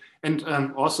questions. And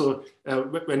also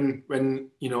when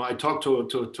I talk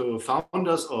to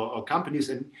founders or companies,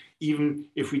 and even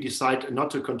if we decide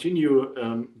not to continue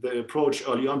the approach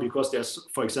early on because there's,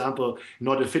 for example,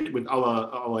 not a fit with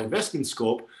our investment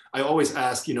scope, I always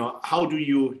ask, how do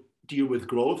you deal with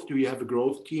growth? Do you have a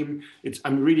growth team?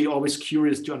 I'm really always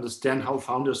curious to understand how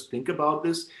founders think about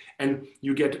this. And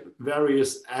you get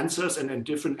various answers and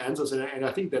different answers, and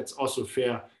I think that's also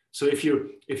fair. So if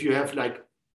you have like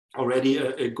already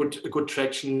a good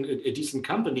traction, a decent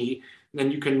company, then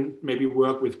you can maybe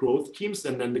work with growth teams.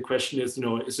 And then the question is,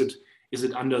 is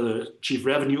it under the chief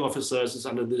revenue officer? Is it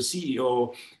under the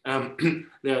CEO?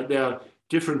 There are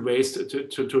different ways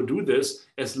to do this,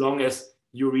 as long as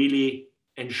you really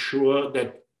ensure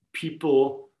that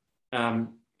people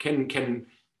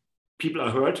people are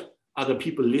heard, other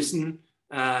people listen,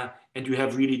 and you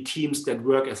have really teams that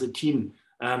work as a team.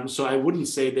 So I wouldn't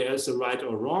say there is a right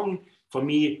or wrong. For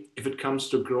me, if it comes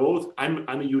to growth, I'm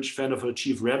a huge fan of a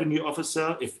chief revenue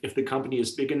officer. If the company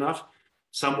is big enough,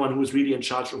 someone who's really in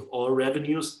charge of all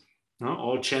revenues,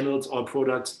 all channels, all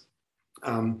products.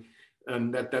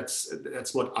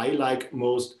 That's what I like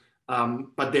most.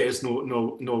 But there is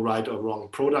no right or wrong.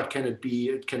 Product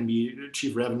it can be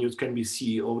chief revenue, it can be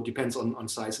CEO, depends on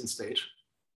size and stage.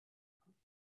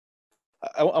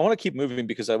 I want to keep moving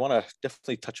because I want to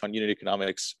definitely touch on unit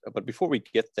economics. But before we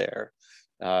get there,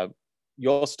 you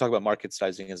also talk about market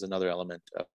sizing as another element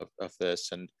of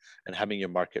this, and having your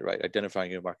market right,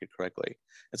 identifying your market correctly.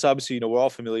 And so obviously, we're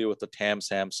all familiar with the TAM,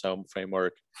 SAM, SOM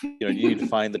framework. You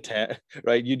define the TAM,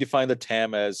 right? You define the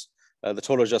TAM as the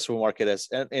total addressable market as,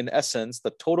 in essence,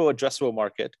 the total addressable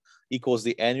market equals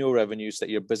the annual revenues that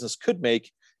your business could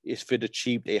make if it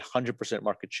achieved 100%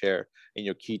 market share in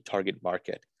your key target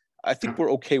market. I think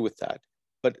we're okay with that.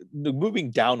 But moving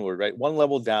downward, right, one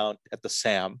level down at the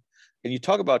SAM, and you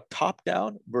talk about top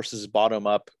down versus bottom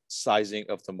up sizing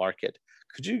of the market.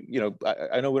 Could you,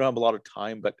 I know we don't have a lot of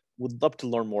time, but would love to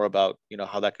learn more about,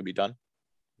 how that could be done.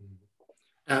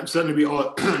 Certainly, we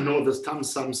all know this TAM,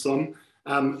 SAM, SOM.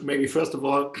 Maybe first of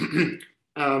all,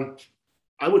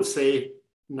 I would say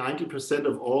 90%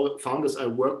 of all founders I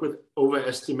work with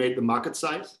overestimate the market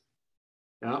size.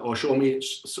 Yeah, or show me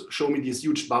these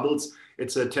huge bubbles.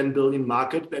 It's a 10 billion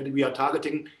market that we are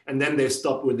targeting, and then they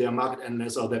stop with their market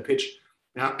analysis or their pitch,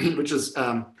 which is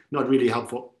not really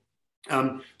helpful.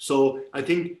 So I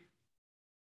think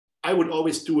I would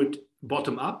always do it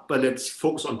bottom up, but let's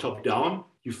focus on top down.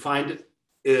 You find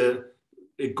a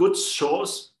good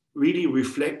source really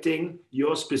reflecting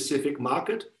your specific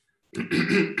market.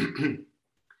 Then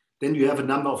you have a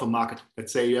number of a market.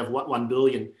 Let's say you have 1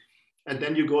 billion. And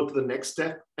then you go to the next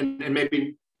step, and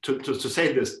maybe to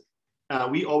say this,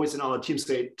 we always in our team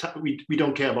say we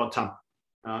don't care about TAM.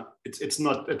 It's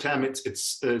not a TAM.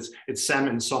 It's SAM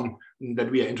and SOM that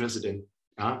we are interested in.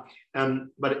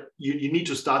 But you need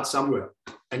to start somewhere,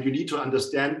 and you need to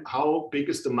understand how big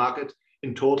is the market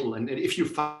in total. And if you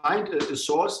find a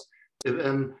source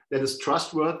that is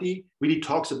trustworthy, really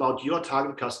talks about your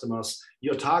target customers,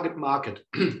 your target market,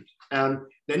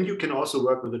 Then you can also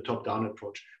work with a top-down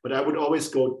approach. But I would always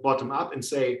go bottom-up and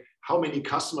say, how many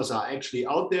customers are actually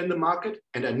out there in the market?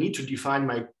 And I need to define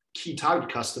my key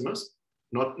target customers,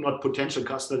 not potential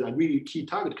customers, I really key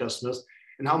target customers.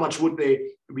 And how much would they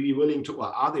be willing to, or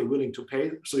are they willing to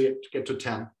pay? So you have to get to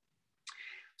 10.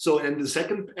 So, and the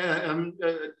second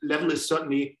level is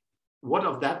certainly what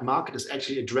of that market is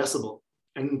actually addressable.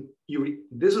 And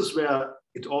this is where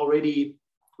it already,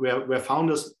 where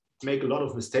founders make a lot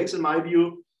of mistakes in my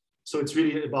view. So it's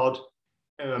really about,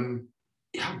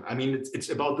 it's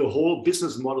about the whole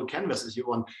business model canvas as you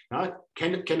want.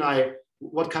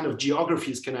 What kind of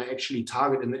geographies can I actually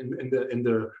target in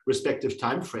the respective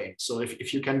time frame? So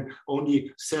if you can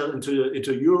only sell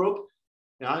into Europe,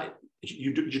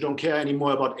 you don't care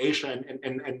anymore about Asia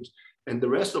and the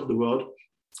rest of the world.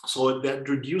 So that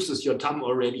reduces your TAM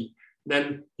already.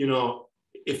 Then,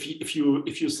 if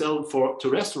you sell to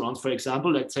restaurants, for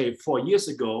example, let's say 4 years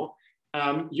ago,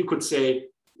 you could say,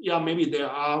 yeah, maybe there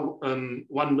are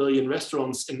 1 million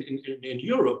restaurants in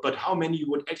Europe, but how many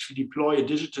would actually deploy a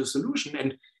digital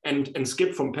solution and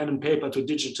skip from pen and paper to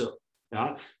digital?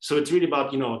 Yeah. So it's really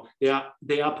about,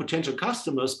 they are potential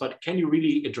customers, but can you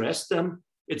really address them?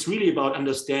 It's really about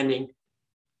understanding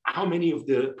how many of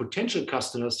the potential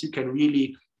customers you can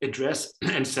really address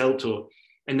and sell to.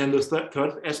 And then the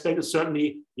third aspect is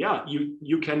certainly,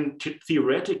 you can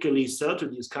theoretically sell to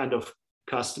these kind of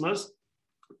customers.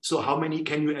 So how many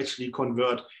can you actually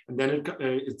convert? And then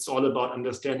it's all about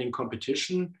understanding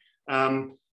competition.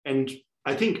 And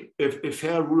I think a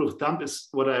fair rule of thumb is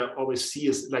what I always see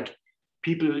is like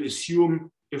people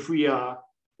assume if we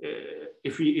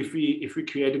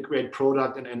create a great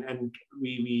product and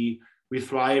we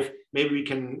thrive, maybe we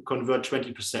can convert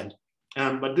 20%.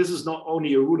 But this is not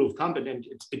only a rule of thumb, and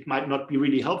it might not be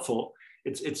really helpful.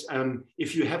 It's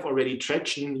if you have already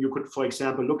traction, you could, for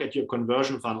example, look at your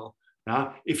conversion funnel.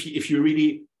 If you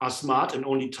really are smart and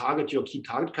only target your key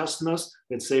target customers,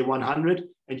 let's say 100,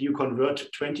 and you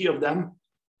convert 20 of them,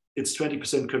 it's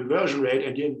 20% conversion rate,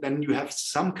 and then you have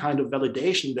some kind of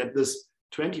validation that this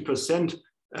 20%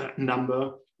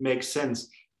 number makes sense.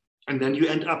 And then you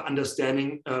end up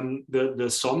understanding the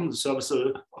SOM, the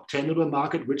serviceable obtainable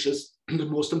market, which is the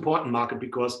most important market,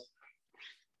 because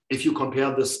if you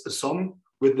compare this SOM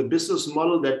with the business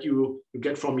model that you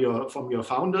get from your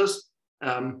founders,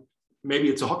 maybe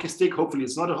it's a hockey stick, hopefully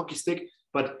it's not a hockey stick,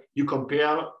 but you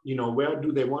compare, where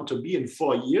do they want to be in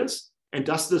 4 years? And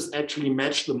does this actually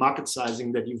match the market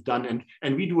sizing that you've done?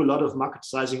 And we do a lot of market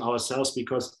sizing ourselves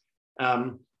because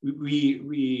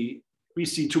we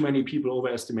see too many people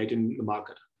overestimating the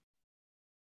market.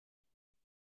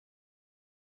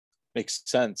 Makes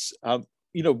sense.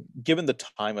 Given the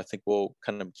time, I think we'll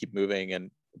kind of keep moving,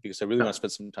 and because I really want to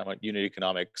spend some time on unit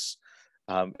economics.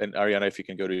 And Arianna, if you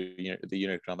can go to the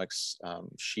unit economics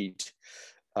sheet.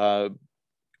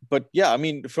 But yeah, I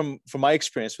mean, from my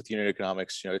experience with unit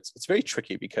economics, it's very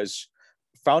tricky because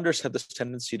founders have this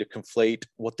tendency to conflate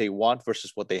what they want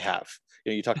versus what they have.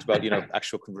 You talked about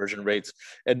actual conversion rates,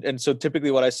 and so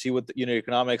typically what I see with the unit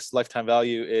economics lifetime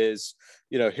value is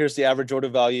here's the average order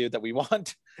value that we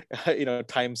want,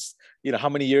 times how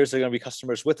many years are going to be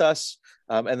customers with us,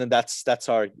 and then that's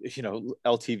our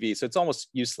LTV. So it's almost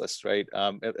useless, right?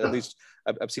 At least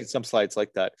I've seen some slides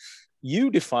like that.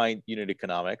 You define unit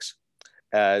economics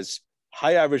as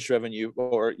high average revenue,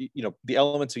 or the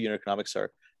elements of unit economics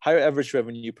are higher average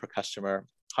revenue per customer,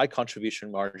 high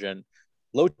contribution margin,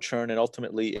 low churn, and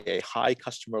ultimately a high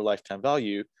customer lifetime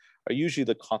value are usually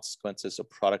the consequences of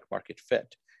product market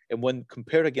fit. And when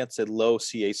compared against a low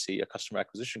CAC, a customer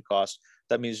acquisition cost,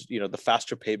 that means the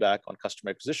faster payback on customer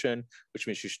acquisition, which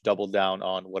means you should double down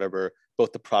on whatever,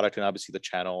 both the product and obviously the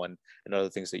channel and other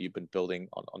things that you've been building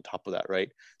on top of that, right?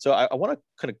 So I want to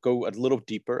kind of go a little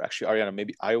deeper. Actually, Arianna,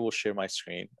 maybe I will share my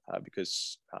screen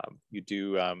because you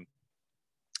do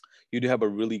have a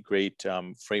really great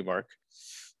framework.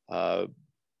 1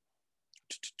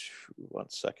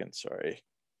 second, sorry.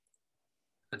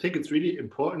 I think it's really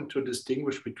important to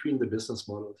distinguish between the business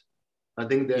models. I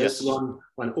think there is one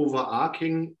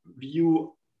overarching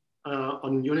view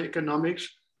on unit economics,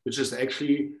 which is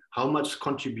actually how much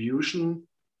contribution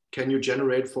can you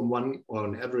generate from one or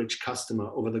an average customer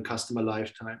over the customer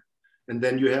lifetime. And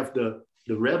then you have the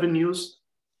revenues,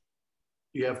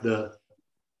 you have the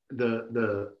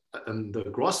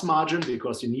gross margin,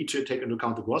 because you need to take into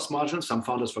account the gross margin. Some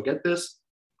founders forget this,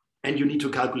 and you need to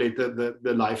calculate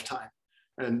the lifetime.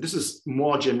 And this is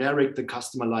more generic, the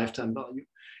customer lifetime value.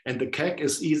 And the CAC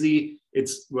is easy.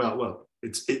 It's,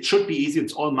 it should be easy.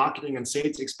 It's all marketing and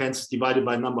sales expenses divided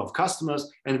by number of customers.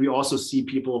 And we also see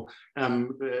people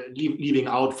leaving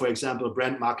out, for example,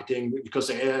 brand marketing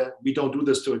because we don't do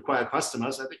this to acquire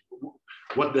customers. I think,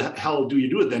 what the hell do you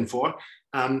do it then for?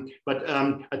 But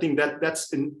I think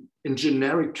that's in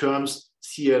generic terms,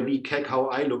 CLV, CAC, how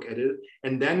I look at it.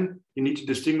 And then you need to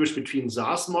distinguish between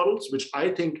SaaS models, which I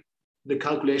think the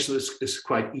calculation is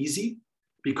quite easy,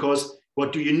 because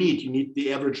what do you need? You need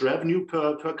the average revenue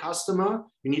per customer.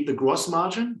 You need the gross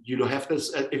margin. You have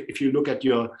this if you look at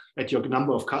your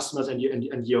number of customers and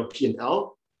your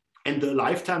P&L, and the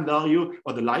lifetime value,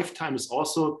 or the lifetime, is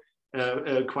also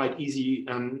quite easy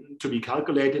to be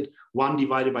calculated. 1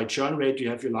 divided by churn rate, you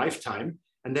have your lifetime,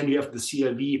 and then you have the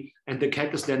CLV, and the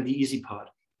CAC is then the easy part.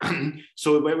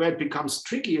 So where it becomes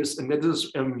tricky is, and that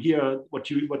is here what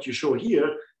you show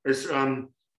here is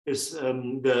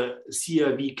the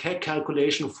CLV CAC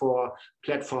calculation for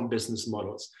platform business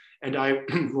models. And I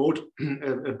wrote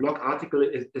a blog article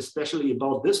especially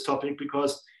about this topic,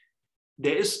 because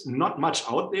there is not much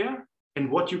out there. And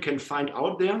what you can find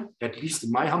out there, at least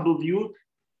in my humble view,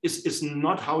 is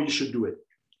not how you should do it.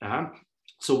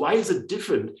 So why is it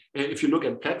different if you look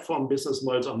at platform business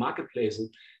models or marketplaces?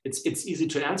 It's easy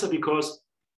to answer, because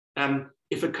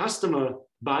if a customer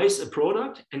buys a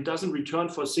product and doesn't return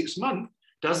for 6 months,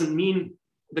 doesn't mean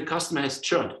the customer has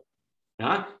churned.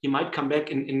 He might come back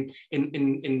in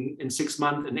 6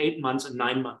 months, in 8 months, and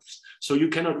 9 months. So you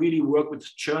cannot really work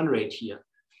with churn rate here.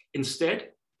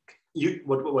 Instead,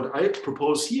 what I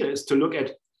propose here is to look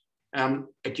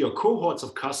at your cohorts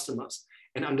of customers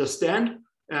and understand,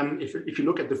 if you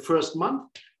look at the first month,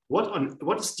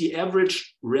 what is the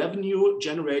average revenue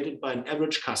generated by an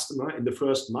average customer in the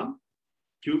first month.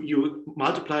 You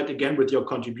multiply it again with your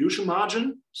contribution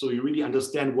margin, so you really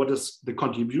understand what is the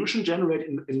contribution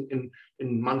generated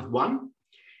in month 1,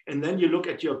 and then you look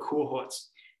at your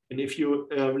cohorts. And if you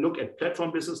look at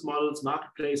platform business models,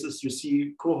 marketplaces, you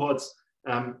see cohorts.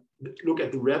 Look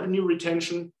at the revenue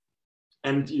retention,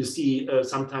 and you see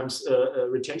sometimes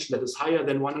retention that is higher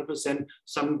than 100%.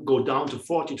 Some go down to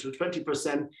 40 to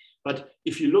 20%. But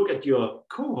if you look at your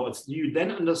cohorts, you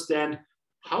then understand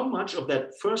how much of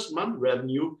that first month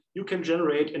revenue you can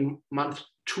generate in month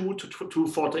 2 to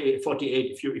 48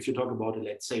 if you talk about it,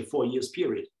 let's say 4 years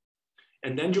period.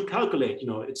 And then you calculate,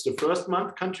 it's the first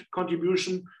month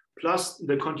contribution plus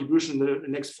the contribution in the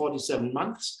next 47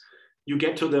 months. You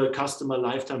get to the customer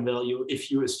lifetime value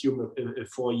if you assume a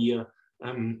 4-year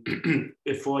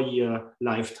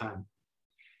lifetime.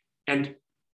 And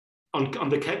on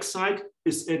the CAC side,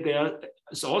 there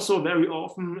is also very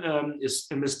often is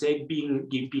a mistake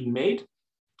being made,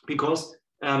 because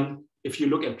if you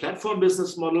look at platform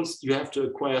business models, you have to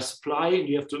acquire supply and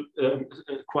you have to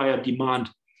acquire demand.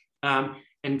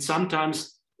 And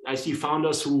sometimes I see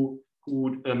founders who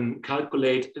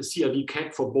calculate a CLV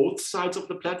CAC for both sides of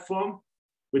the platform,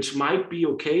 which might be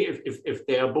okay if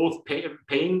they are both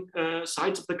paying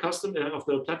sides of the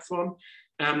platform.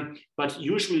 But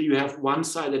usually you have one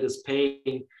side that is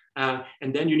paying,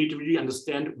 and then you need to really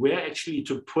understand where actually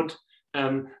to put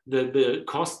the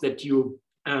cost that you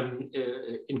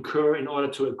incur in order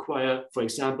to acquire, for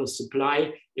example,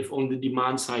 supply, if only the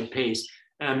demand side pays.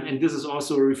 And this is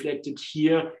also reflected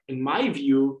here, in my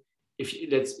view.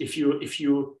 If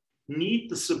you need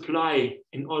the supply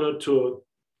in order to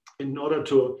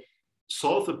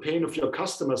solve the pain of your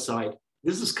customer side,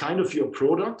 this is kind of your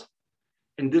product,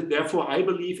 and therefore I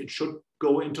believe it should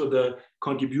go into the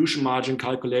contribution margin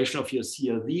calculation of your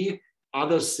CLV.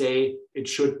 Others say it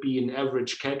should be an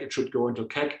average CAC, it should go into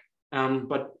CAC.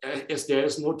 But as there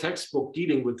is no textbook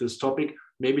dealing with this topic,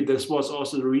 maybe this was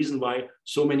also the reason why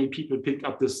so many people picked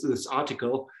up this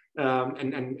article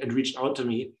and reached out to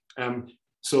me.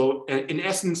 So in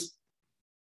essence,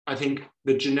 I think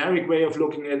the generic way of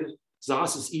looking at it,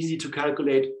 SaaS is easy to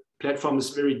calculate, platform is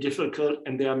very difficult,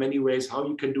 and there are many ways how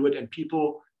you can do it, and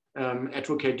people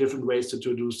advocate different ways to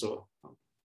do so.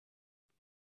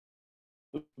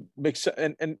 Makes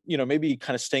sense. And maybe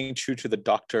kind of staying true to the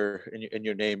doctor in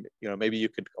your name, maybe you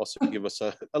could also give us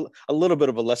a little bit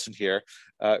of a lesson here,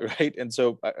 right? And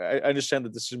so I understand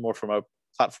that this is more from a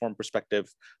platform perspective,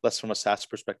 less from a SaaS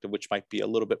perspective, which might be a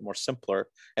little bit more simpler.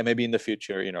 And maybe in the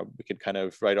future, we could kind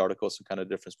of write articles and kind of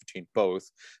difference between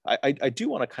both. I do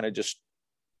want to kind of just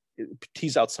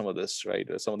tease out some of this, right?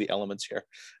 Some of the elements here,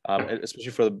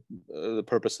 especially for the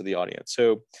purpose of the audience.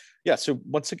 So yeah, so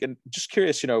once again, just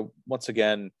curious, once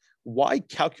again, why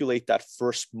calculate that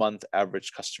first month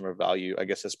average customer value, I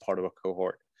guess, as part of a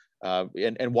cohort?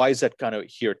 And why is that kind of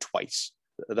here twice?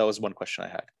 That was one question I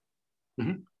had.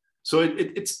 Mm-hmm. So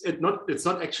it's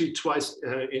not actually twice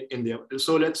in there.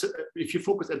 So if you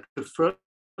focus at the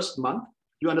first month,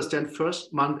 you understand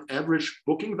first month average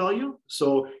booking value.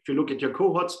 So if you look at your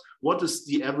cohorts, what is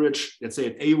the average, let's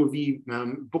say, AOV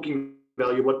booking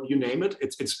value, what you name it?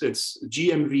 It's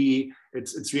GMV.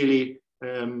 It's really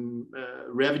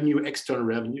revenue, external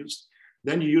revenues.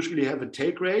 Then you usually have a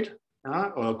take rate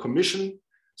or a commission.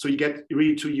 So you get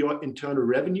really to your internal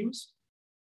revenues.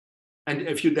 And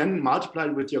if you then multiply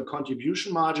it with your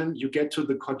contribution margin, you get to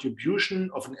the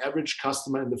contribution of an average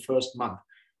customer in the first month.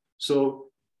 So,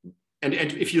 and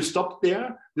if you stop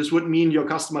there, this would mean your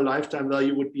customer lifetime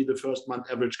value would be the first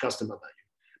month average customer value.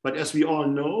 But as we all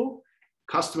know,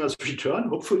 customers return,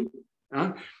 hopefully.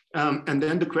 And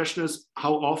then the question is,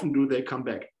 how often do they come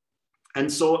back?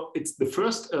 And so it's the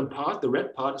first part, the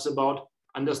red part, is about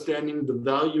understanding the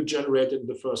value generated in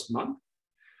the first month.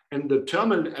 And the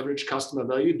terminal average customer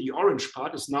value, the orange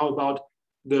part, is now about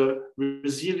the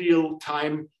residual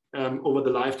time over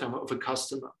the lifetime of a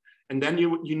customer. And then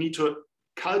you need to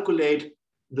calculate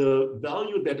the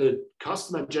value that a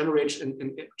customer generates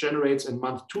in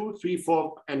month 2, 3,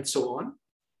 4, and so on.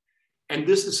 And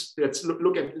this is, let's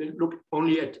look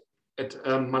only at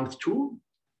month 2.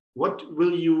 What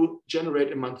will you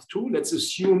generate in month 2? Let's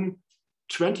assume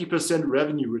 20%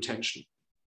 revenue retention.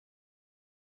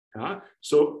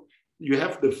 So you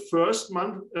have the first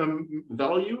month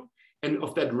value, and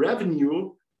of that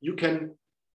revenue, you can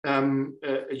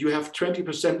you have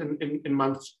 20% in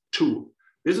month 2.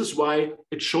 This is why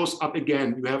it shows up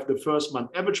again. You have the first month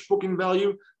average booking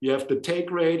value, you have the take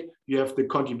rate, you have the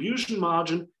contribution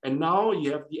margin, and now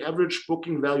you have the average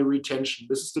booking value retention.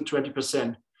 This is the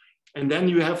 20%. And then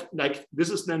you have, like, this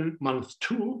is then month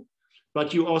 2.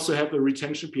 But you also have a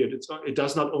retention period. It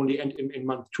does not only end in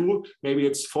month 2, maybe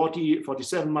it's 40,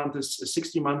 47 months,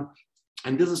 60 months.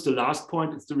 And this is the last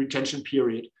point, it's the retention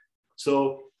period.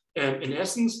 So in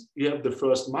essence, you have the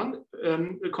first month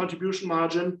contribution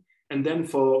margin. And then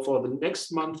for the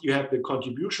next month, you have the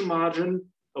contribution margin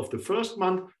of the first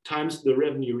month times the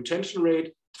revenue retention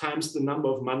rate times the number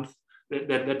of months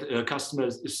that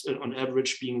customers is on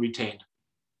average being retained.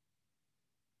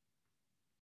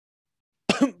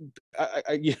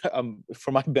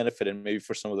 For my benefit and maybe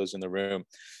for some of those in the room,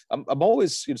 I'm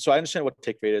always, so I understand what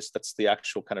take rate is. That's the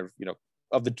actual kind of,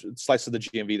 of the slice of the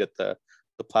GMV that the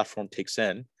platform takes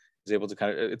in, is able to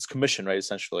kind of, it's commission, right,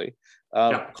 essentially.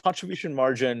 Contribution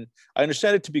margin, I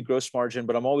understand it to be gross margin,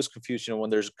 but I'm always confused, when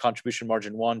there's contribution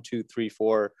margin 1, 2, 3,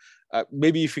 4.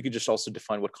 Maybe if you could just also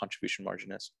define what contribution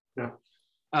margin is.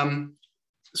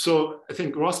 So I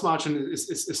think gross margin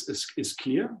is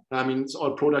clear. I mean, it's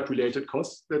all product-related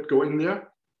costs that go in there.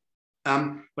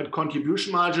 But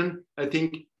contribution margin, I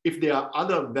think if there are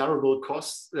other variable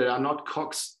costs that are not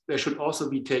COGS, they should also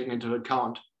be taken into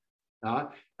account.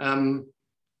 And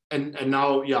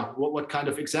now, what kind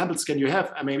of examples can you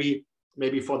have? Maybe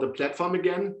for the platform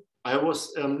again, I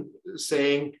was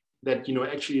saying that,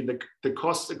 actually the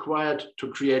costs acquired to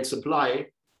create supply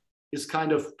is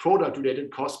kind of product-related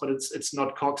cost, but it's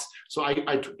not COGS. So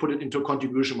I put it into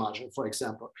contribution margin, for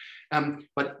example.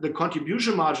 But the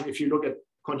contribution margin, if you look at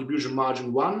contribution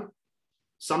margin 1,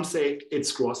 some say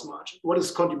it's gross margin. What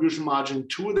is contribution margin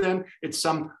 2 then? It's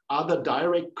some other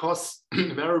direct costs,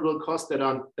 variable costs that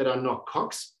are not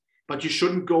COGS. But you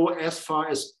shouldn't go as far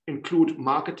as include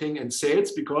marketing and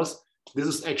sales, because this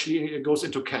is actually, it goes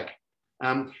into CAC.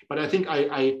 But I think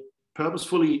I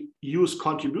purposefully use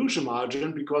contribution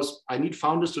margin because I need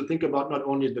founders to think about not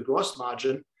only the gross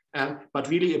margin, but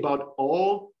really about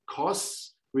all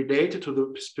costs related to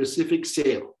the specific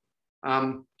sale.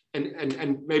 And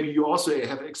maybe you also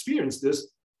have experienced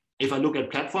this. If I look at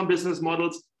platform business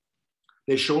models,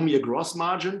 they show me a gross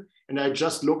margin, and I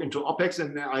just look into OpEx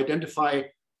and identify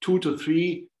 2 to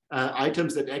 3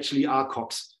 items that actually are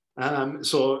COGS.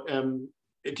 So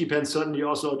it depends certainly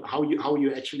also how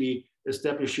you actually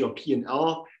establish your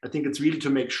P&L. I think it's really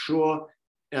to make sure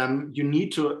you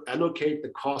need to allocate the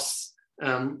costs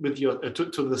with your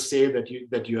to the sale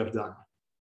that you have done.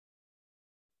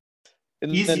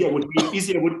 Easier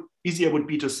would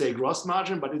be to say gross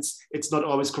margin, but it's not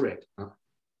always correct.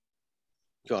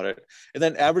 Got it. And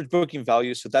then average booking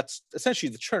value. So that's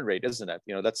essentially the churn rate, isn't it?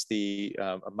 That's the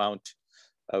amount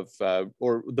of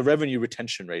or the revenue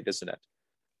retention rate, isn't it?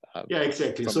 Yeah,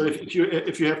 exactly. So if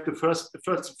you have the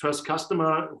first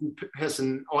customer who has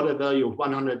an order value of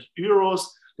 100 euros,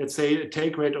 let's say a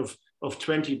take rate of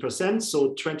 20%,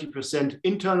 so 20%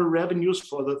 internal revenues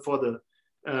for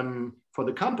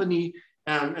the company,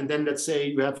 and then let's say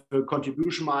you have a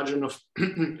contribution margin of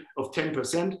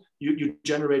 10%, you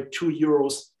generate 2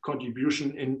 euros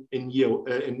contribution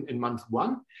in month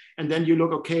one. And then you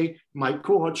look, okay, my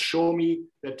cohorts show me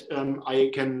that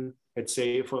I can, let's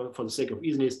say, for the sake of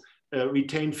easiness,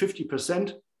 retain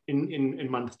 50% in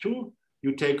month two.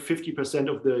 You take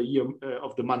 50% of the year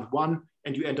of the month one,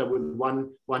 and you enter with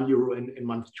 €1 in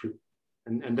month two,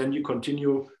 and then you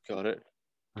continue. Got it.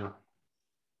 Yeah.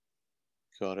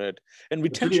 Got it. And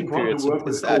retention periods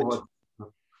is that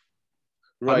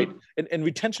right? And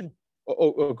retention.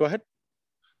 Go ahead.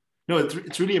 No,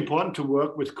 it's really important to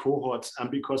work with cohorts,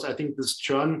 because I think this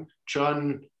churn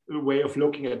way of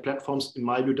looking at platforms, in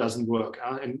my view, doesn't work.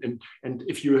 And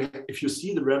if you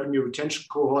see the revenue retention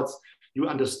cohorts, you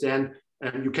understand,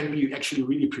 and you can be actually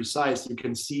really precise. You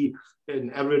can see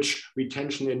an average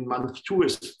retention in month two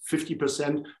is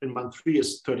 50%, in month three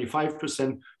is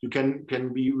 35%. You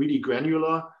can be really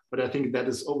granular, but I think that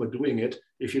is overdoing it.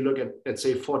 If you look at, let's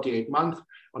say, 48 months,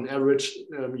 on average,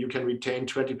 you can retain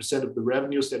 20% of the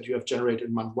revenues that you have generated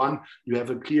in month one. You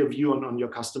have a clear view on your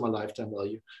customer lifetime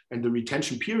value. And the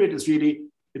retention period is really,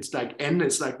 it's like N,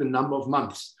 it's like the number of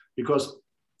months, because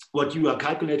what you are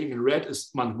calculating in red is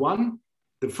month one.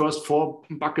 The first 4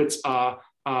 buckets are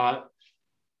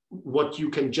what you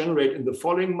can generate in the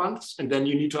following months. And then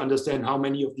you need to understand how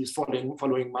many of these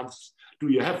following months do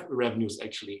you have revenues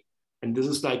actually. And this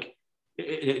is like,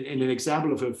 in an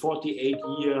example of a 48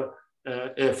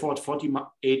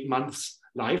 months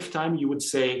lifetime, you would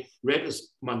say red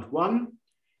is month one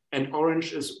and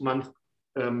orange is month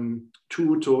 2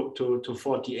 to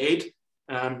 48.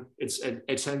 It's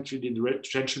essentially the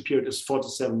retention period is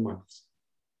 47 months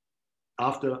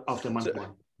after month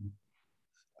one.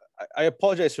 I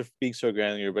apologize for being so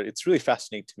granular, but it's really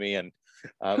fascinating to me. And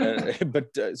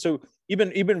so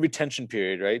even retention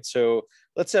period, right? So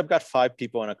let's say I've got 5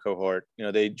 people in a cohort.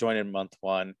 They join in month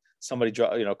one. Somebody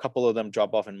a couple of them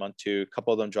drop off in month 2. A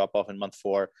couple of them drop off in month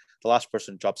 4. The last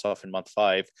person drops off in month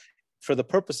 5. For the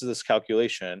purpose of this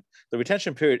calculation, the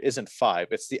retention period isn't 5.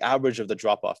 It's the average of the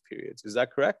drop-off periods. Is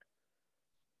that correct?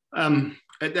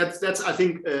 That's I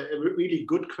think a really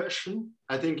good question.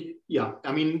 I think, yeah.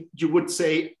 I mean, you would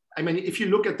say, if you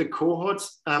look at the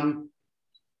cohorts,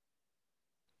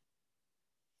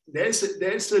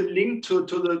 there's a link to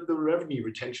the revenue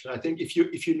retention. I think if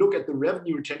you look at the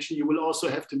revenue retention, you will also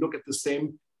have to look at the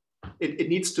same. It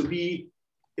needs to be.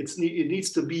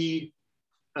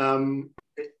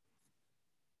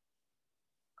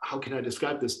 How can I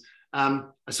describe this?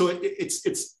 So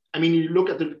it's. You look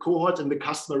at the cohort and the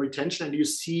customer retention, and you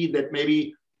see that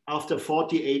maybe after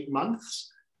 48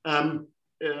 months,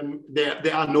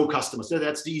 there are no customers.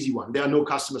 That's the easy one. There are no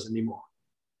customers anymore.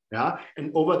 Yeah,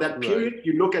 and over that period,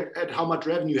 you look at how much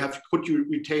revenue could you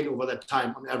retain over that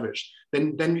time on average.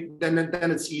 Then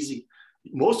it's easy.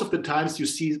 Most of the times you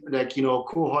see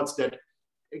cohorts that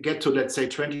get to, let's say,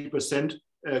 20%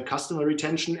 customer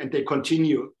retention, and they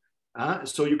continue.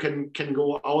 So you can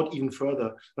go out even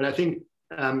further. But I think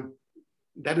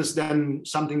that is then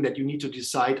something that you need to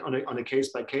decide on a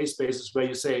case-by-case basis, where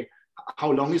you say,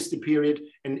 how long is the period?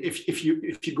 And if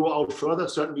you go out further,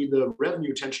 certainly the revenue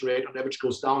retention rate on average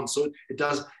goes down. So it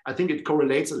does. I think it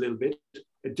correlates a little bit.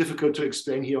 It's difficult to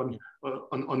explain here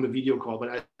on the video call, but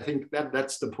I think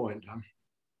that's the point.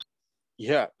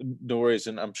 Yeah, no worries.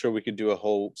 And I'm sure we could do a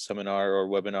whole seminar or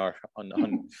webinar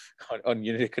on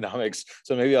unit economics.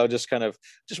 So maybe I'll just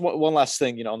one last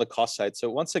thing, on the cost side. So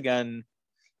once again,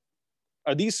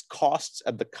 are these costs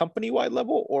at the company-wide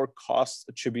level or costs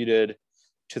attributed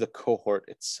to the cohort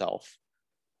itself?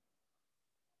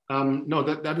 No,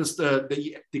 that is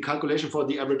the calculation for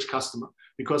the average customer,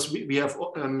 because we have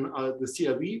the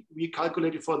CRV we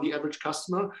calculated for the average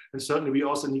customer, and certainly we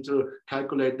also need to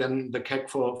calculate then the CAC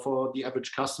for the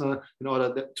average customer in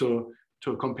order to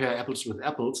compare apples with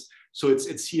apples. So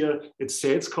it's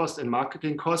sales cost and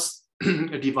marketing costs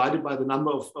divided by the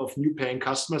number of new paying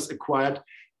customers acquired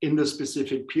in the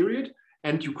specific period.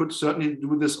 And you could certainly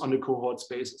do this on a cohort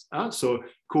basis. So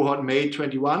cohort May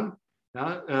 21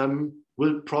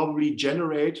 will probably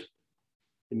generate,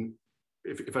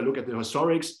 if I look at the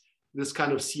historics, this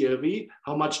kind of CLV.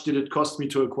 How much did it cost me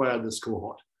to acquire this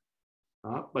cohort?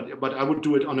 But I would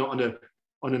do it on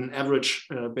an average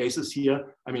basis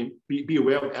here. Be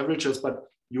aware of averages, but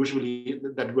usually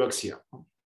that works here.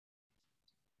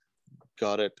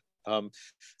 Got it.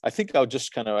 I think I'll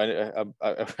just I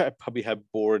probably have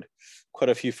bored quite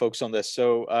a few folks on this.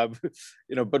 So,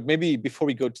 but maybe before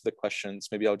we go to the questions,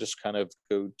 maybe I'll just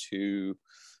go to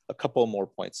a couple more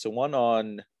points. So one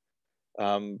on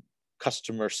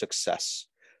customer success.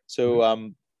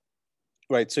 So,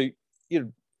 right. So,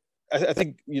 I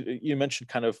think you mentioned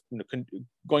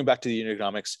going back to the unit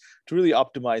economics, to really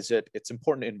optimize it, it's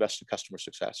important to invest in customer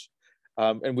success.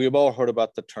 And we've all heard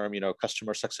about the term,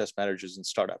 customer success managers in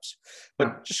startups.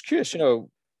 But just curious,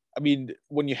 I mean,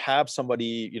 when you have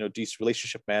somebody, these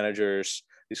relationship managers,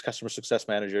 these customer success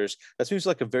managers, that seems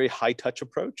like a very high touch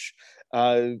approach.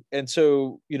 And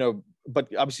so, but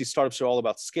obviously startups are all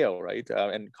about scale, right?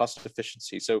 And cost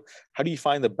efficiency. So how do you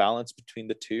find the balance between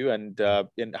the two? And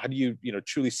how do you,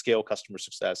 truly scale customer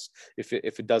success if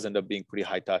it does end up being pretty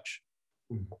high touch?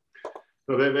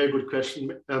 A very, very good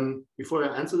question. Before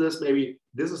I answer this, maybe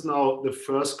this is now the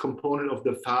first component of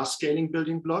the fast scaling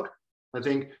building block. I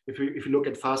think if you look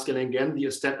at fast scaling again, the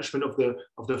establishment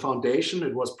of the foundation,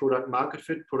 it was product market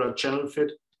fit, product channel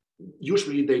fit.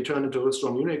 Usually they turn into a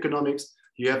strong unit economics.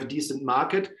 You have a decent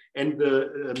market, and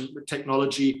the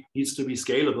technology needs to be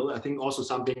scalable. I think also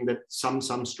something that some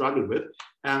struggle with.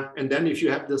 And then if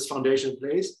you have this foundation in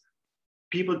place,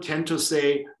 people tend to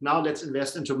say, now let's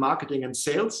invest into marketing and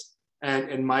sales.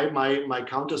 And my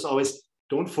counter is always,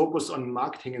 don't focus on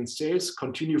marketing and sales,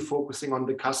 continue focusing on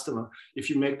the customer. If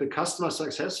you make the customer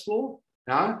successful,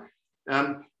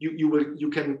 you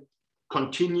can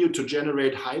continue to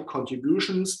generate high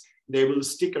contributions. They will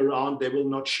stick around, they will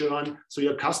not churn. So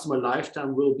your customer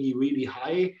lifetime will be really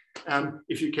high.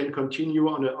 If you can continue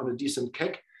on a decent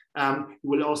CAC, you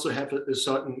will also have a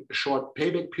certain short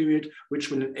payback period, which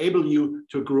will enable you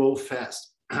to grow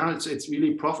fast. It's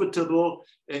really profitable,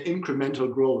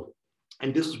 incremental growth.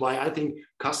 And this is why I think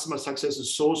customer success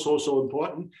is so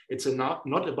important. It's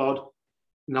not about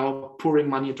now pouring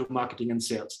money into marketing and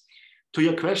sales. To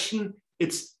your question,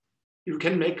 you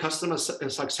can make customers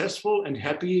successful and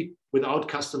happy without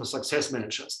customer success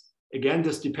managers. Again,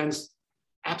 this depends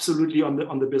absolutely on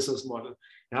the business model.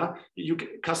 Yeah,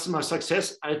 customer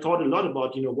success. I thought a lot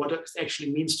about what it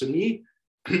actually means to me.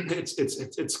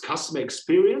 It's customer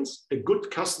experience, a good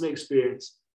customer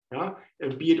experience. Yeah,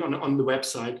 be it on the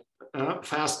website,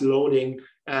 fast loading,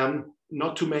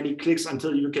 not too many clicks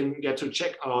until you can get to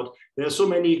checkout. There are so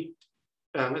many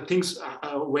things,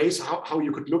 ways how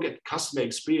you could look at customer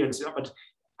experience. Yeah, but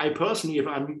I personally, if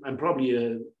I'm probably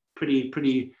a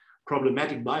pretty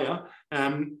problematic buyer,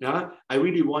 I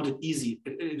really want it easy.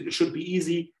 It should be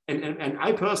easy, and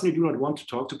I personally do not want to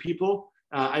talk to people.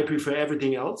 I prefer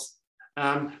everything else.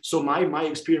 So my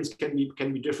experience can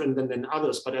be different than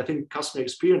others, but I think customer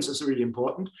experience is really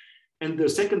important. And the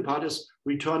second part is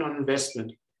return on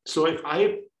investment. So if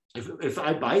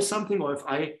I buy something, or if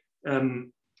I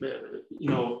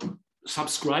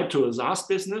subscribe to a SaaS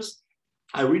business,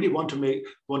 I really want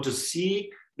to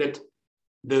see that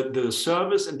the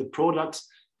service and the products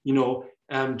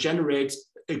generates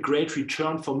a great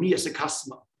return for me as a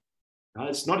customer.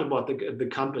 It's not about the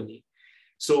company.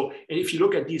 So if you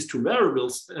look at these two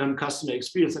variables, customer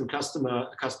experience and customer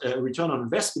return on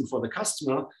investment for the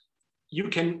customer, you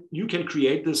can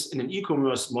create this in an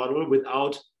e-commerce model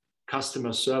without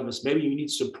customer service. Maybe you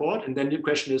need support, and then the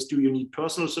question is, do you need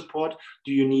personal support?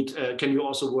 Do you need? Can you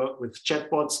also work with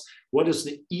chatbots? What is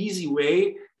the easy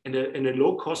way and a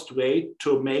low-cost way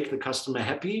to make the customer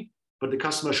happy? But the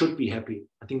customer should be happy.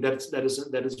 I think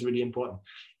that is really important.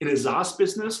 In a SaaS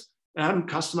business,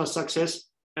 customer success.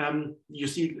 You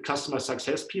see customer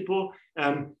success people,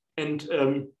 and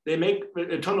they make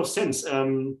a ton of sense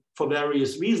for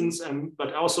various reasons.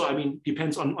 But also,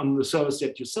 depends on the service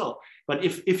that you sell. But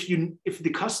if the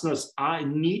customers are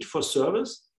in need for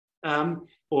service,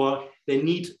 or they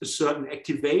need a certain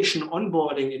activation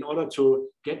onboarding in order to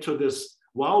get to this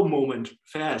wow moment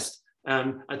fast,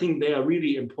 I think they are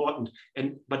really important.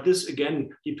 But this again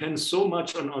depends so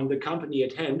much on the company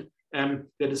at hand.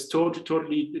 That is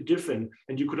totally different.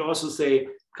 And you could also say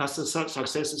customer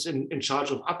success is in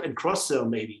charge of up and cross sell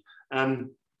maybe.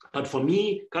 But for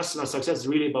me, customer success is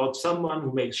really about someone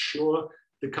who makes sure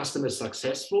the customer is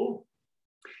successful.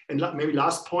 And maybe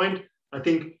last point, I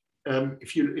think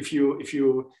if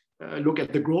you look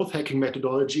at the growth hacking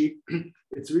methodology,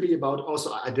 it's really about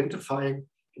also identifying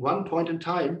one point in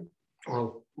time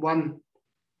or one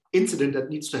incident that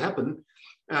needs to happen,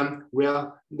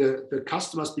 where the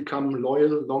customers become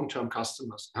loyal long-term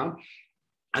customers.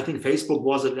 I think Facebook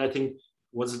was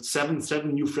it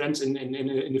seven new friends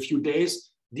in a few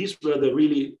days. These were the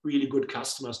really, really good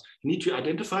customers. You need to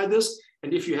identify this,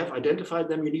 and if you have identified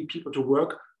them, you need people to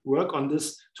work on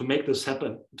this to make this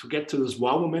happen, to get to this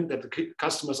wow moment that the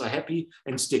customers are happy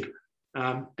and stick.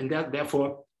 And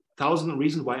therefore, 1,000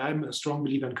 reasons why I'm a strong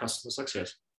believer in customer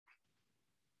success.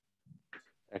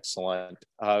 Excellent.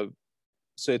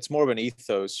 So it's more of an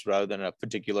ethos rather than a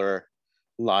particular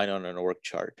line on an org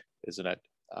chart, isn't it?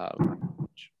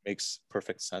 Which makes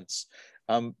perfect sense.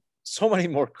 so many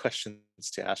more questions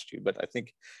to ask you, but I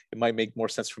think it might make more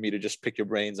sense for me to just pick your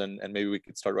brains and maybe we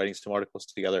could start writing some articles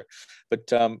together.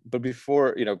 But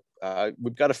before,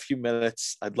 we've got a few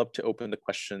minutes. I'd love to open the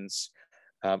questions.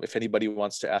 If anybody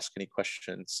wants to ask any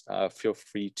questions, feel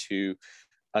free to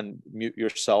unmute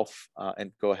yourself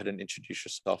and go ahead and introduce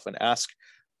yourself and ask.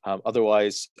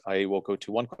 Otherwise, I will go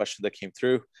to one question that came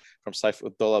through from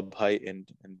Saifullah Bhai in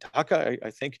Dhaka, I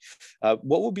think.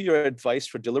 What would be your advice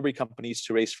for delivery companies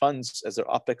to raise funds as their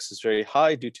OPEX is very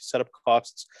high due to setup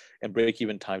costs and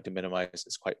break-even time to minimize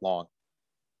is quite long?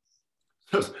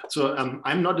 So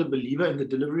I'm not a believer in the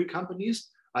delivery companies.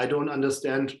 I don't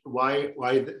understand why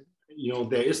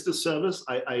there is this service.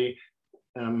 I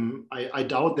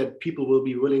doubt that people will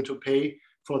be willing to pay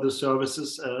for the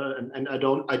services, and I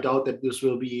doubt that this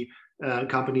will be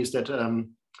companies that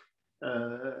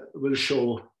will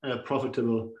show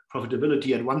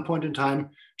profitability at one point in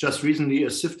time. Just recently, a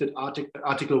Sifted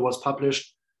article was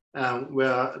published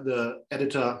where the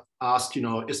editor asked,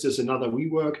 is this another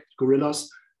WeWork, Gorillas?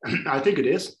 I think it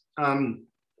is.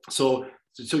 So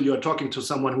you're talking to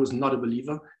someone who's not a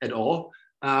believer at all.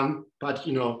 But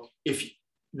if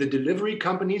the delivery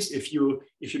companies, if you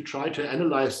try to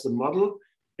analyze the model,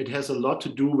 it has a lot to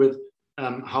do with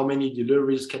how many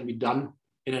deliveries can be done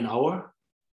in an hour.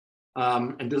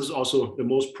 And this is also the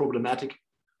most problematic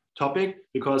topic,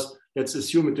 because let's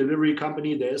assume a delivery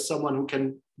company, there is someone who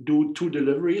can do 2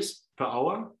 deliveries per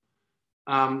hour.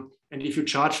 And if you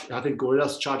charge, I think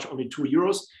Gorillas charge only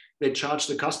 €2, they charge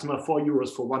the customer €4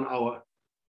 for 1 hour.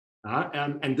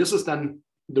 And this is then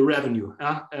the revenue.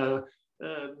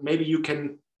 Maybe you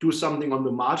can do something on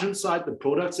the margin side, the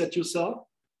products that you sell.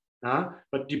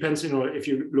 But depends, if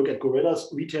you look at Gorillas,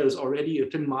 retail is already a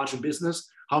thin margin business.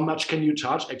 How much can you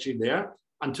charge actually there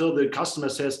until the customer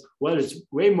says, well, it's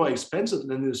way more expensive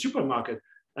than in the supermarket.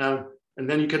 And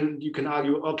then you can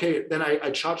argue, okay, then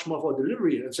I charge more for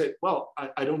delivery, and say, well,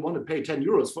 I don't want to pay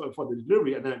 €10 for the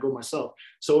delivery, and then I go myself.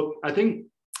 So I think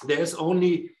there's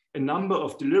only a number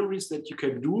of deliveries that you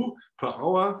can do per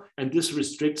hour, and this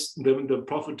restricts the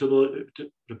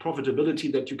profitability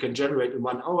that you can generate in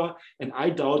 1 hour. And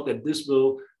I doubt that this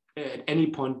will at any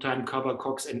point in time cover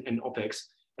COGS and OPEX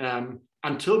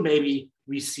until maybe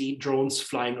we see drones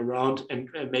flying around and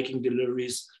making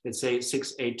deliveries, let's say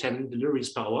 6, 8, 10 deliveries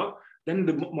per hour. Then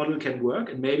the model can work.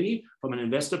 And maybe from an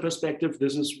investor perspective,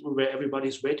 this is where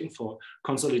everybody's waiting for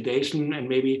consolidation, and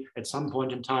maybe at some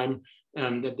point in time,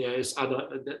 that there's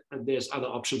other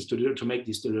options to make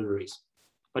these deliveries.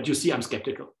 But you see, I'm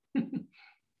skeptical.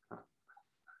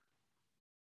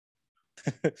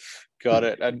 Got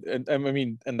it. And I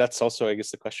mean, and that's also, I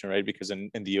guess, the question, right? Because in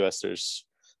the US, there's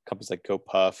companies like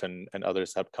GoPuff and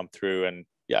others have come through. And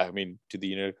yeah, I mean, do the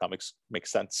unit economics make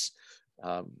sense?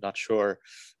 Not sure.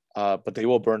 But they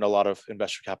will burn a lot of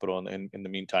investor capital in the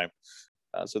meantime.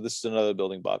 So this is another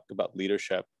building block about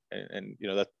leadership. And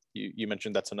that you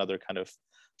mentioned that's another kind of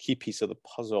key piece of the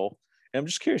puzzle. And I'm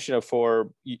just curious,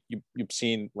 you've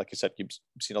seen, like I said, you've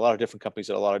seen a lot of different companies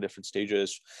at a lot of different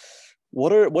stages.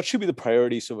 What should be the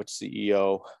priorities of a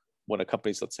CEO when a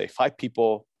company's, let's say, 5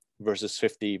 people versus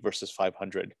 50 versus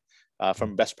 500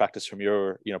 from best practice from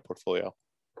your portfolio?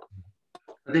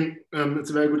 I think it's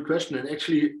a very good question. And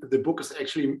actually, the book is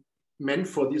actually meant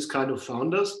for these kind of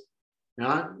founders,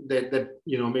 that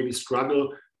maybe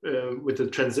struggle with the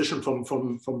transition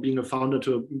from being a founder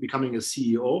to becoming a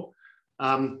CEO.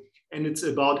 And it's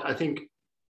about, I think,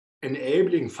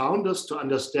 enabling founders to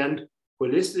understand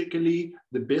holistically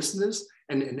the business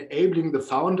and enabling the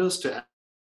founders to,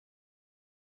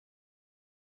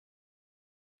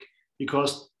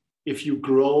 because if you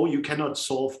grow, you cannot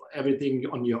solve everything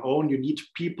on your own. You need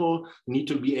people, you need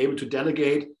to be able to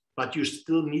delegate, but you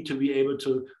still need to be able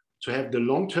to have the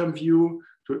long-term view,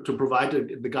 to provide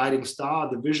the guiding star,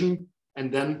 the vision.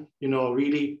 And then,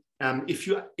 really,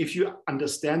 if you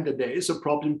understand that there is a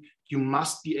problem, you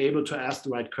must be able to ask the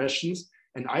right questions.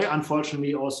 And I,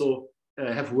 unfortunately, also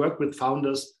have worked with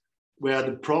founders where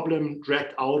the problem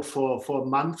dragged out for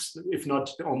months, if not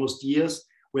almost years,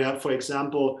 where, for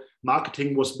example,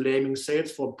 marketing was blaming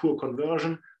sales for poor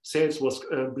conversion, sales was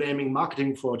blaming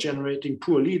marketing for generating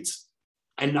poor leads,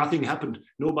 and nothing happened.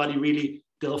 Nobody really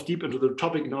delved deep into the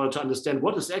topic in order to understand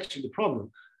what is actually the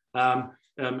problem.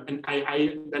 And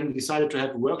I then decided to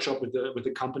have a workshop with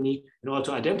the company in order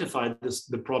to identify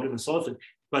the problem and solve it.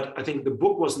 But I think the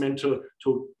book was meant to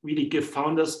really give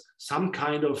founders some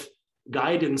kind of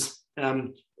guidance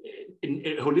in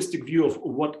a holistic view of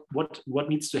what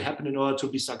needs to happen in order to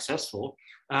be successful.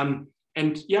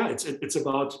 And yeah, it's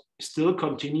about still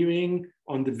continuing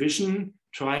on the vision,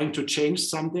 trying to change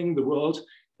something, the world,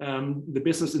 the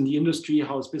business in the industry,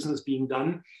 how is business being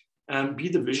done, be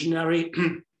the visionary.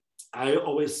 I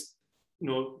always,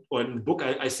 or in the book,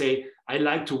 I say, I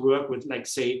like to work with, like,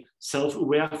 say,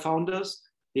 self-aware founders.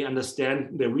 They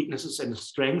understand their weaknesses and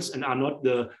strengths and are not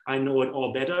the I know it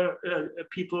all better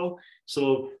people.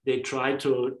 So they try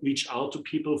to reach out to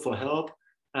people for help.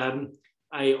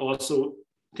 I also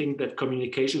think that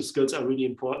communication skills are really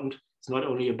important. It's not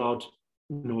only about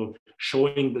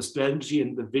showing the strategy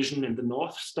and the vision and the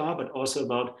North Star, but also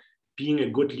about being a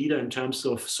good leader in terms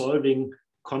of solving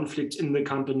conflicts in the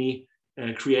company,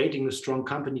 creating a strong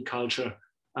company culture.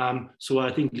 So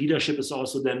I think leadership is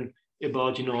also then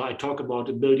about, I talk about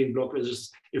a building block, which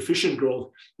is efficient growth.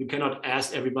 You cannot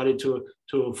ask everybody to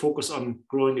focus on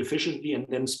growing efficiently and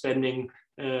then spending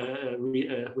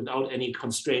without any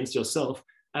constraints yourself.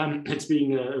 It's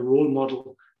being a role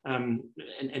model. And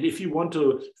if you want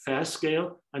to fast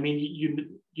scale, I mean,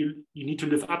 you need to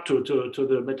live up to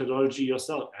the methodology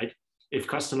yourself, right? If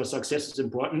customer success is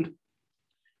important,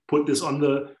 put this on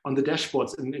the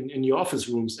dashboards in your office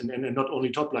rooms and not only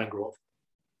top line growth.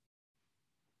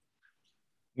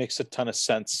 Makes a ton of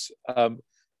sense.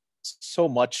 So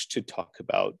much to talk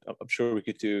about. I'm sure we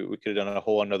could have done a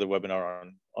whole another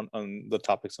webinar on the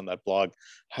topics on that blog.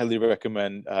 Highly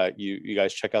recommend you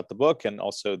guys check out the book and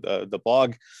also the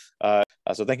blog.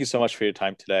 So thank you so much for your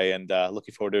time today, and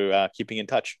looking forward to keeping in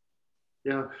touch.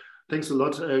 Yeah, thanks a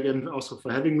lot again also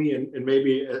for having me. And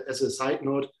maybe as a side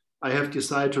note, I have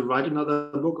decided to write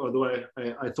another book, although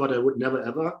I thought I would never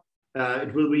ever.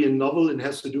 It will be a novel. It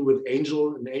has to do with an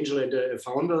angel and a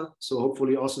founder. So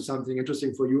hopefully also something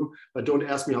interesting for you. But don't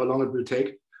ask me how long it will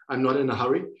take. I'm not in a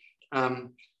hurry.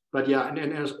 But yeah,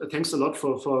 and thanks a lot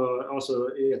for also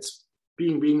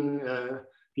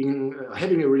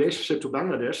having a relationship to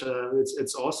Bangladesh.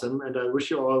 It's awesome, and I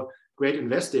wish you all great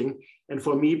investing. And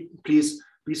for me, please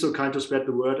be so kind to spread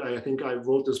the word. I think I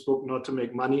wrote this book not to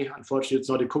make money. Unfortunately, it's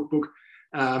not a cookbook.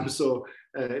 So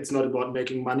it's not about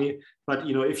making money, but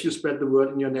if you spread the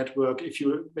word in your network, if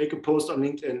you make a post on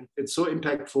LinkedIn, it's so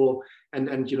impactful, and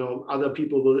other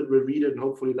people will read it and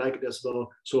hopefully like it as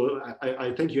well. So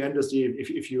I thank you endlessly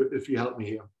if you help me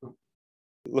here.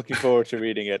 Looking forward to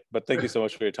reading it, but thank you so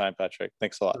much for your time, Patrick.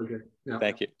 Thanks a lot. Okay. Yeah.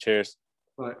 Thank you. Cheers.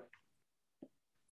 Bye.